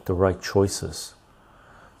make the right choices.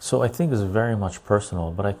 So I think it's very much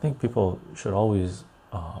personal, but I think people should always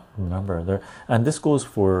remember there. And this goes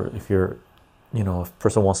for if you're, if a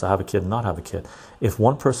person wants to have a kid, not have a kid. If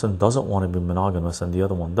one person doesn't want to be monogamous and the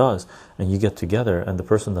other one does, and you get together, and the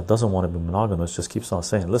person that doesn't want to be monogamous just keeps on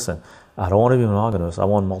saying, "Listen, I don't want to be monogamous. I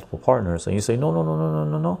want multiple partners," and you say, "No, no, no, no, no,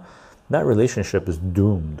 no, no," that relationship is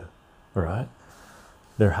doomed, right?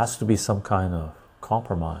 There has to be some kind of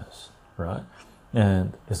compromise, right?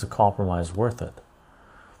 And is the compromise worth it?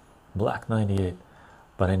 Black 98,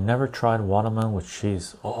 but I never tried watermelon with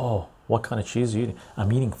cheese. Oh, what kind of cheese are you eating?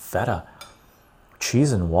 I'm eating feta.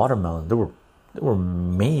 Cheese and watermelon, they were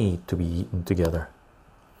made to be eaten together.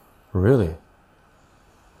 Really.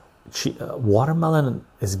 Watermelon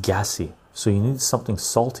is gassy, so you need something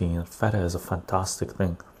salty, and feta is a fantastic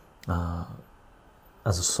thing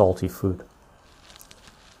as a salty food.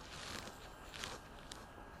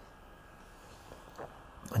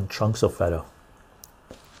 And chunks of feta.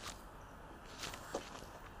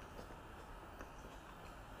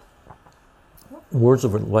 Words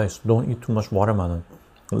of advice: don't eat too much watermelon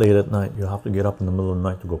late at night. You have to get up in the middle of the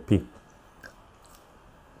night to go pee.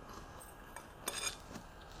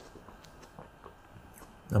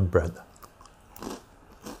 And bread.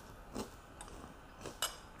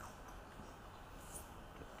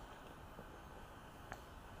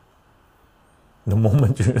 The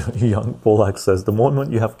moment young Polak says, the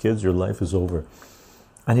moment you have kids, your life is over.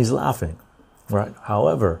 And he's laughing, right?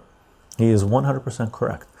 However, he is 100%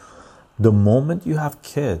 correct. The moment you have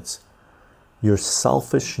kids, your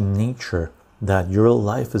selfish nature that your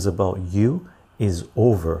life is about you is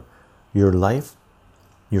over. Your life,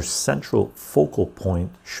 your central focal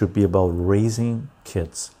point should be about raising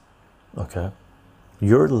kids. Okay?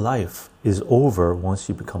 Your life is over once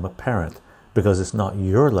you become a parent, because it's not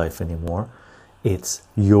your life anymore. It's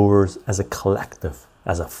yours as a collective,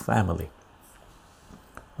 as a family.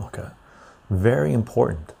 Okay? Very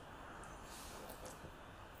important.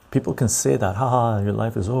 People can say that, haha, your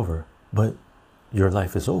life is over, but your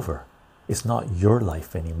life is over. It's not your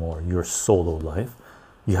life anymore, your solo life.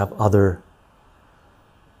 You have other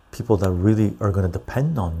people that really are going to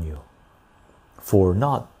depend on you for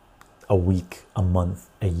not a week, a month,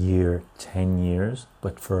 a year, 10 years,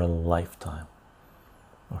 but for a lifetime.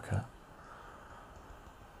 Okay?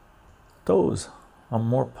 Toes, I'm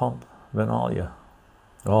more pumped than all you.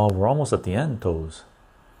 Oh, we're almost at the end, Toes.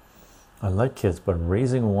 I like kids, but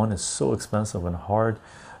raising one is so expensive and hard.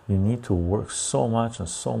 You need to work so much and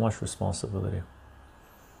so much responsibility.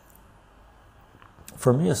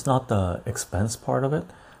 For me, it's not the expense part of it.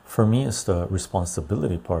 For me, it's the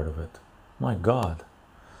responsibility part of it. My God,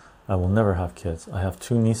 I will never have kids. I have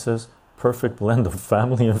 2 nieces, perfect blend of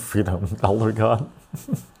family and freedom. Elder God.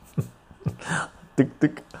 Tick,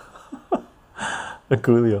 tick.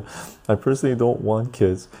 Aculio. I personally don't want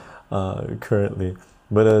kids currently.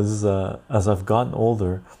 But as I've gotten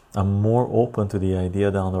older, I'm more open to the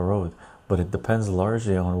idea down the road. But it depends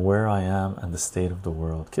largely on where I am and the state of the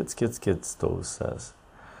world. Kids, kids, kids, Toes says.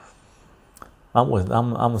 I'm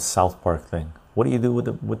a South Park thing. What do you do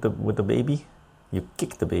with the baby? You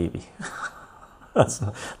kick the baby.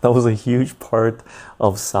 That was a huge part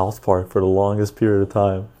of South Park for the longest period of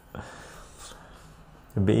time.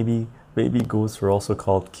 Baby goats are also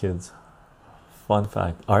called kids. Fun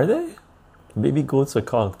fact. Are they? Baby goats are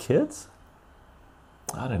called kids?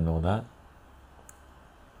 I didn't know that.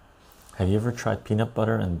 Have you ever tried peanut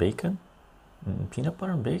butter and bacon? Peanut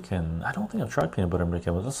butter and bacon? I don't think I've tried peanut butter and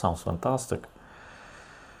bacon, but that sounds fantastic.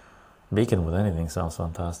 Bacon with anything sounds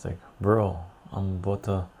fantastic. Bro, I'm about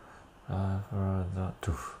to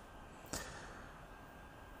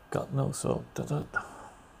got no soap.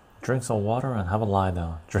 Drink some water and have a lie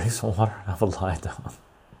down. Drink some water and have a lie down.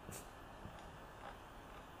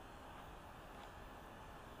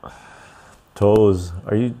 Toes,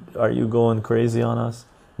 are you going crazy on us?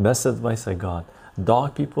 Best advice I got: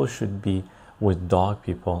 dog people should be with dog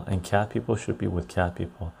people, and cat people should be with cat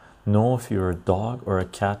people. Know if you're a dog or a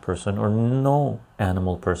cat person, or no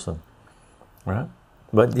animal person, right?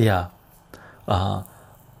 But yeah,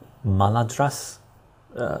 maladras,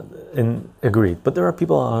 agreed. But there are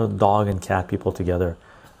people dog and cat people together,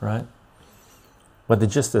 right? But the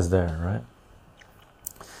gist is there, right?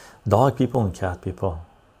 Dog people and cat people.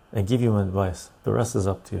 I give you advice. The rest is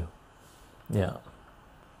up to you. Yeah.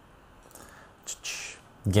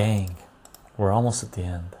 Gang, we're almost at the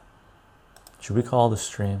end. Should we call the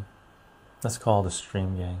stream? Let's call the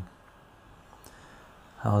stream, gang.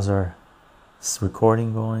 How's our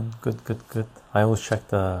recording going? Good, good, good. I always check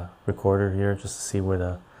the recorder here just to see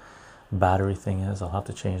where battery thing is. I'll have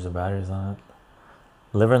to change the batteries on it.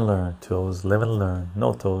 Live and learn, toes. Live and learn.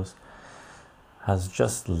 No toes has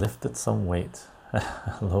just lifted some weight.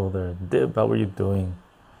 Hello there, Dib. How are you doing,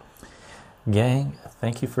 gang?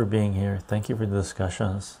 Thank you for being here. Thank you for the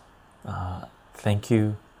discussions. Thank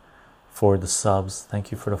you for the subs.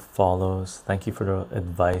 Thank you for the follows. Thank you for the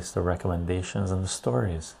advice, the recommendations, and the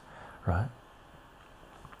stories. Right?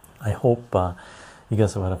 I hope you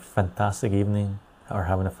guys have had a fantastic evening, or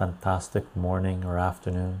having a fantastic morning or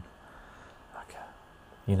afternoon. Okay.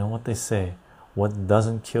 You know what they say, what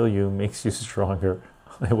doesn't kill you makes you stronger.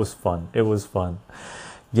 It was fun. It was fun.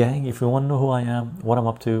 Gang, if you want to know who I am, what I'm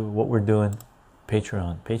up to, what we're doing,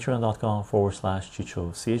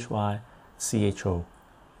 patreon.com/Chycho, CHYCHO.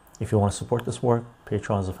 If you want to support this work,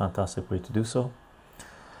 Patreon is a fantastic way to do so.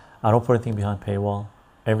 I don't put anything behind paywall.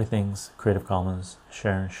 Everything's Creative Commons,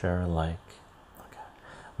 share and share alike. Okay.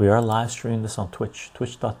 We are live streaming this on Twitch,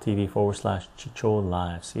 twitch.tv/Chycho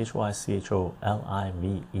Live,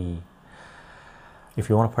 CHYCHOLIVE. If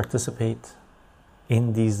you want to participate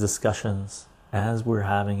in these discussions as we're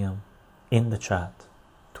having them in the chat,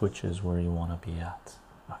 Twitch is where you want to be at.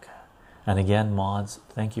 Okay. And again, mods,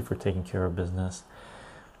 thank you for taking care of business.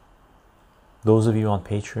 Those of you on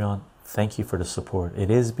Patreon, thank you for the support. It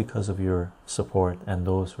is because of your support and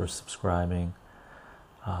those who are subscribing,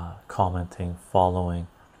 commenting, following.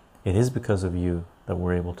 It is because of you that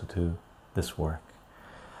we're able to do this work.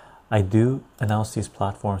 I do announce these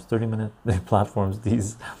platforms, 30-minute platforms,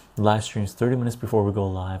 these live streams 30 minutes before we go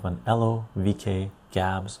live on Elo, VK,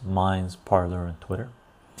 Gabs, Minds, Parlor, and Twitter.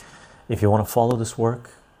 If you want to follow this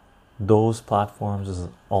work, those platforms is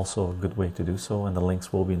also a good way to do so, and the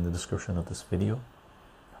links will be in the description of this video.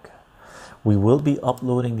 Okay. We will be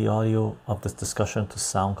uploading the audio of this discussion to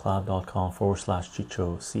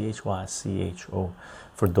soundcloud.com/Chycho, CHYCHO,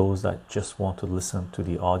 for those that just want to listen to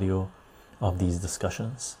the audio of these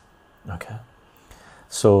discussions. Okay,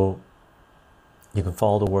 so you can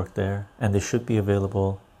follow the work there, and they should be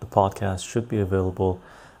available. The podcast should be available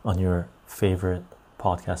on your favorite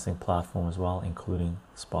podcasting platform as well, including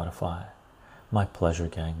Spotify. My pleasure,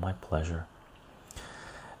 gang, my pleasure.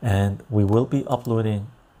 And we will be uploading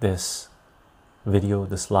this video,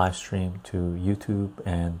 this live stream, to YouTube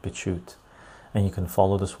and BitChute, and you can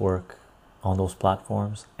follow this work on those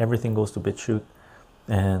platforms. Everything goes to BitChute,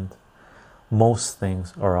 and most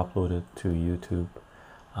things are uploaded to YouTube,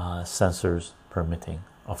 censors permitting,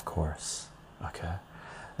 of course. Okay.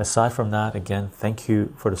 Aside from that, again, thank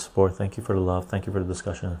you for the support, thank you for the love, thank you for the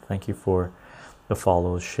discussion, thank you for the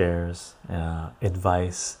follows, shares,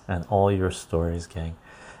 advice, and all your stories, gang.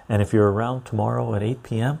 And if you're around tomorrow at 8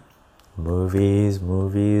 p.m, movies.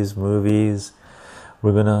 We're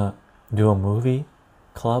gonna do a movie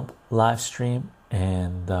club live stream,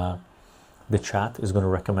 and the chat is going to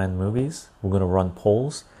recommend movies. We're going to run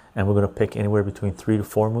polls, and we're going to pick anywhere between 3 to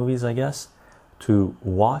 4 movies, I guess, to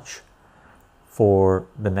watch for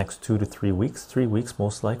the next 2 to 3 weeks. 3 weeks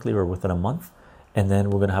most likely, or within a month. And then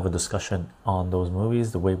we're going to have a discussion on those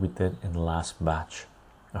movies the way we did in the last batch.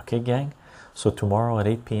 Okay, gang? So tomorrow at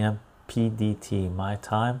 8 p.m. PDT, my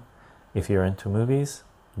time. If you're into movies,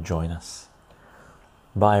 join us.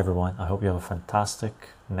 Bye, everyone. I hope you have a fantastic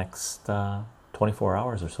next 24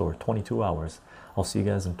 hours or so, or 22 hours. I'll see you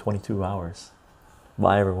guys in 22 hours.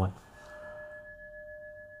 Bye, everyone.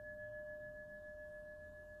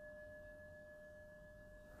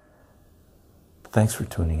 Thanks for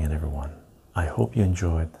tuning in, everyone. I hope you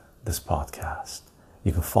enjoyed this podcast.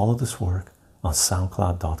 You can follow this work on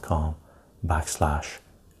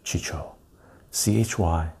soundcloud.com/Chycho,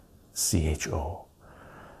 CHYCHO.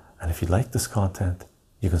 And if you like this content,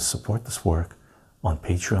 you can support this work on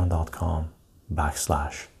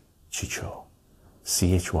patreon.com/Chycho,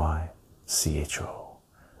 CHYCHO.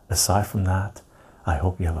 Aside from that, I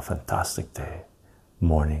hope you have a fantastic day,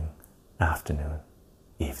 morning, afternoon,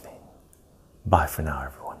 evening. Bye for now,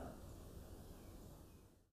 everyone.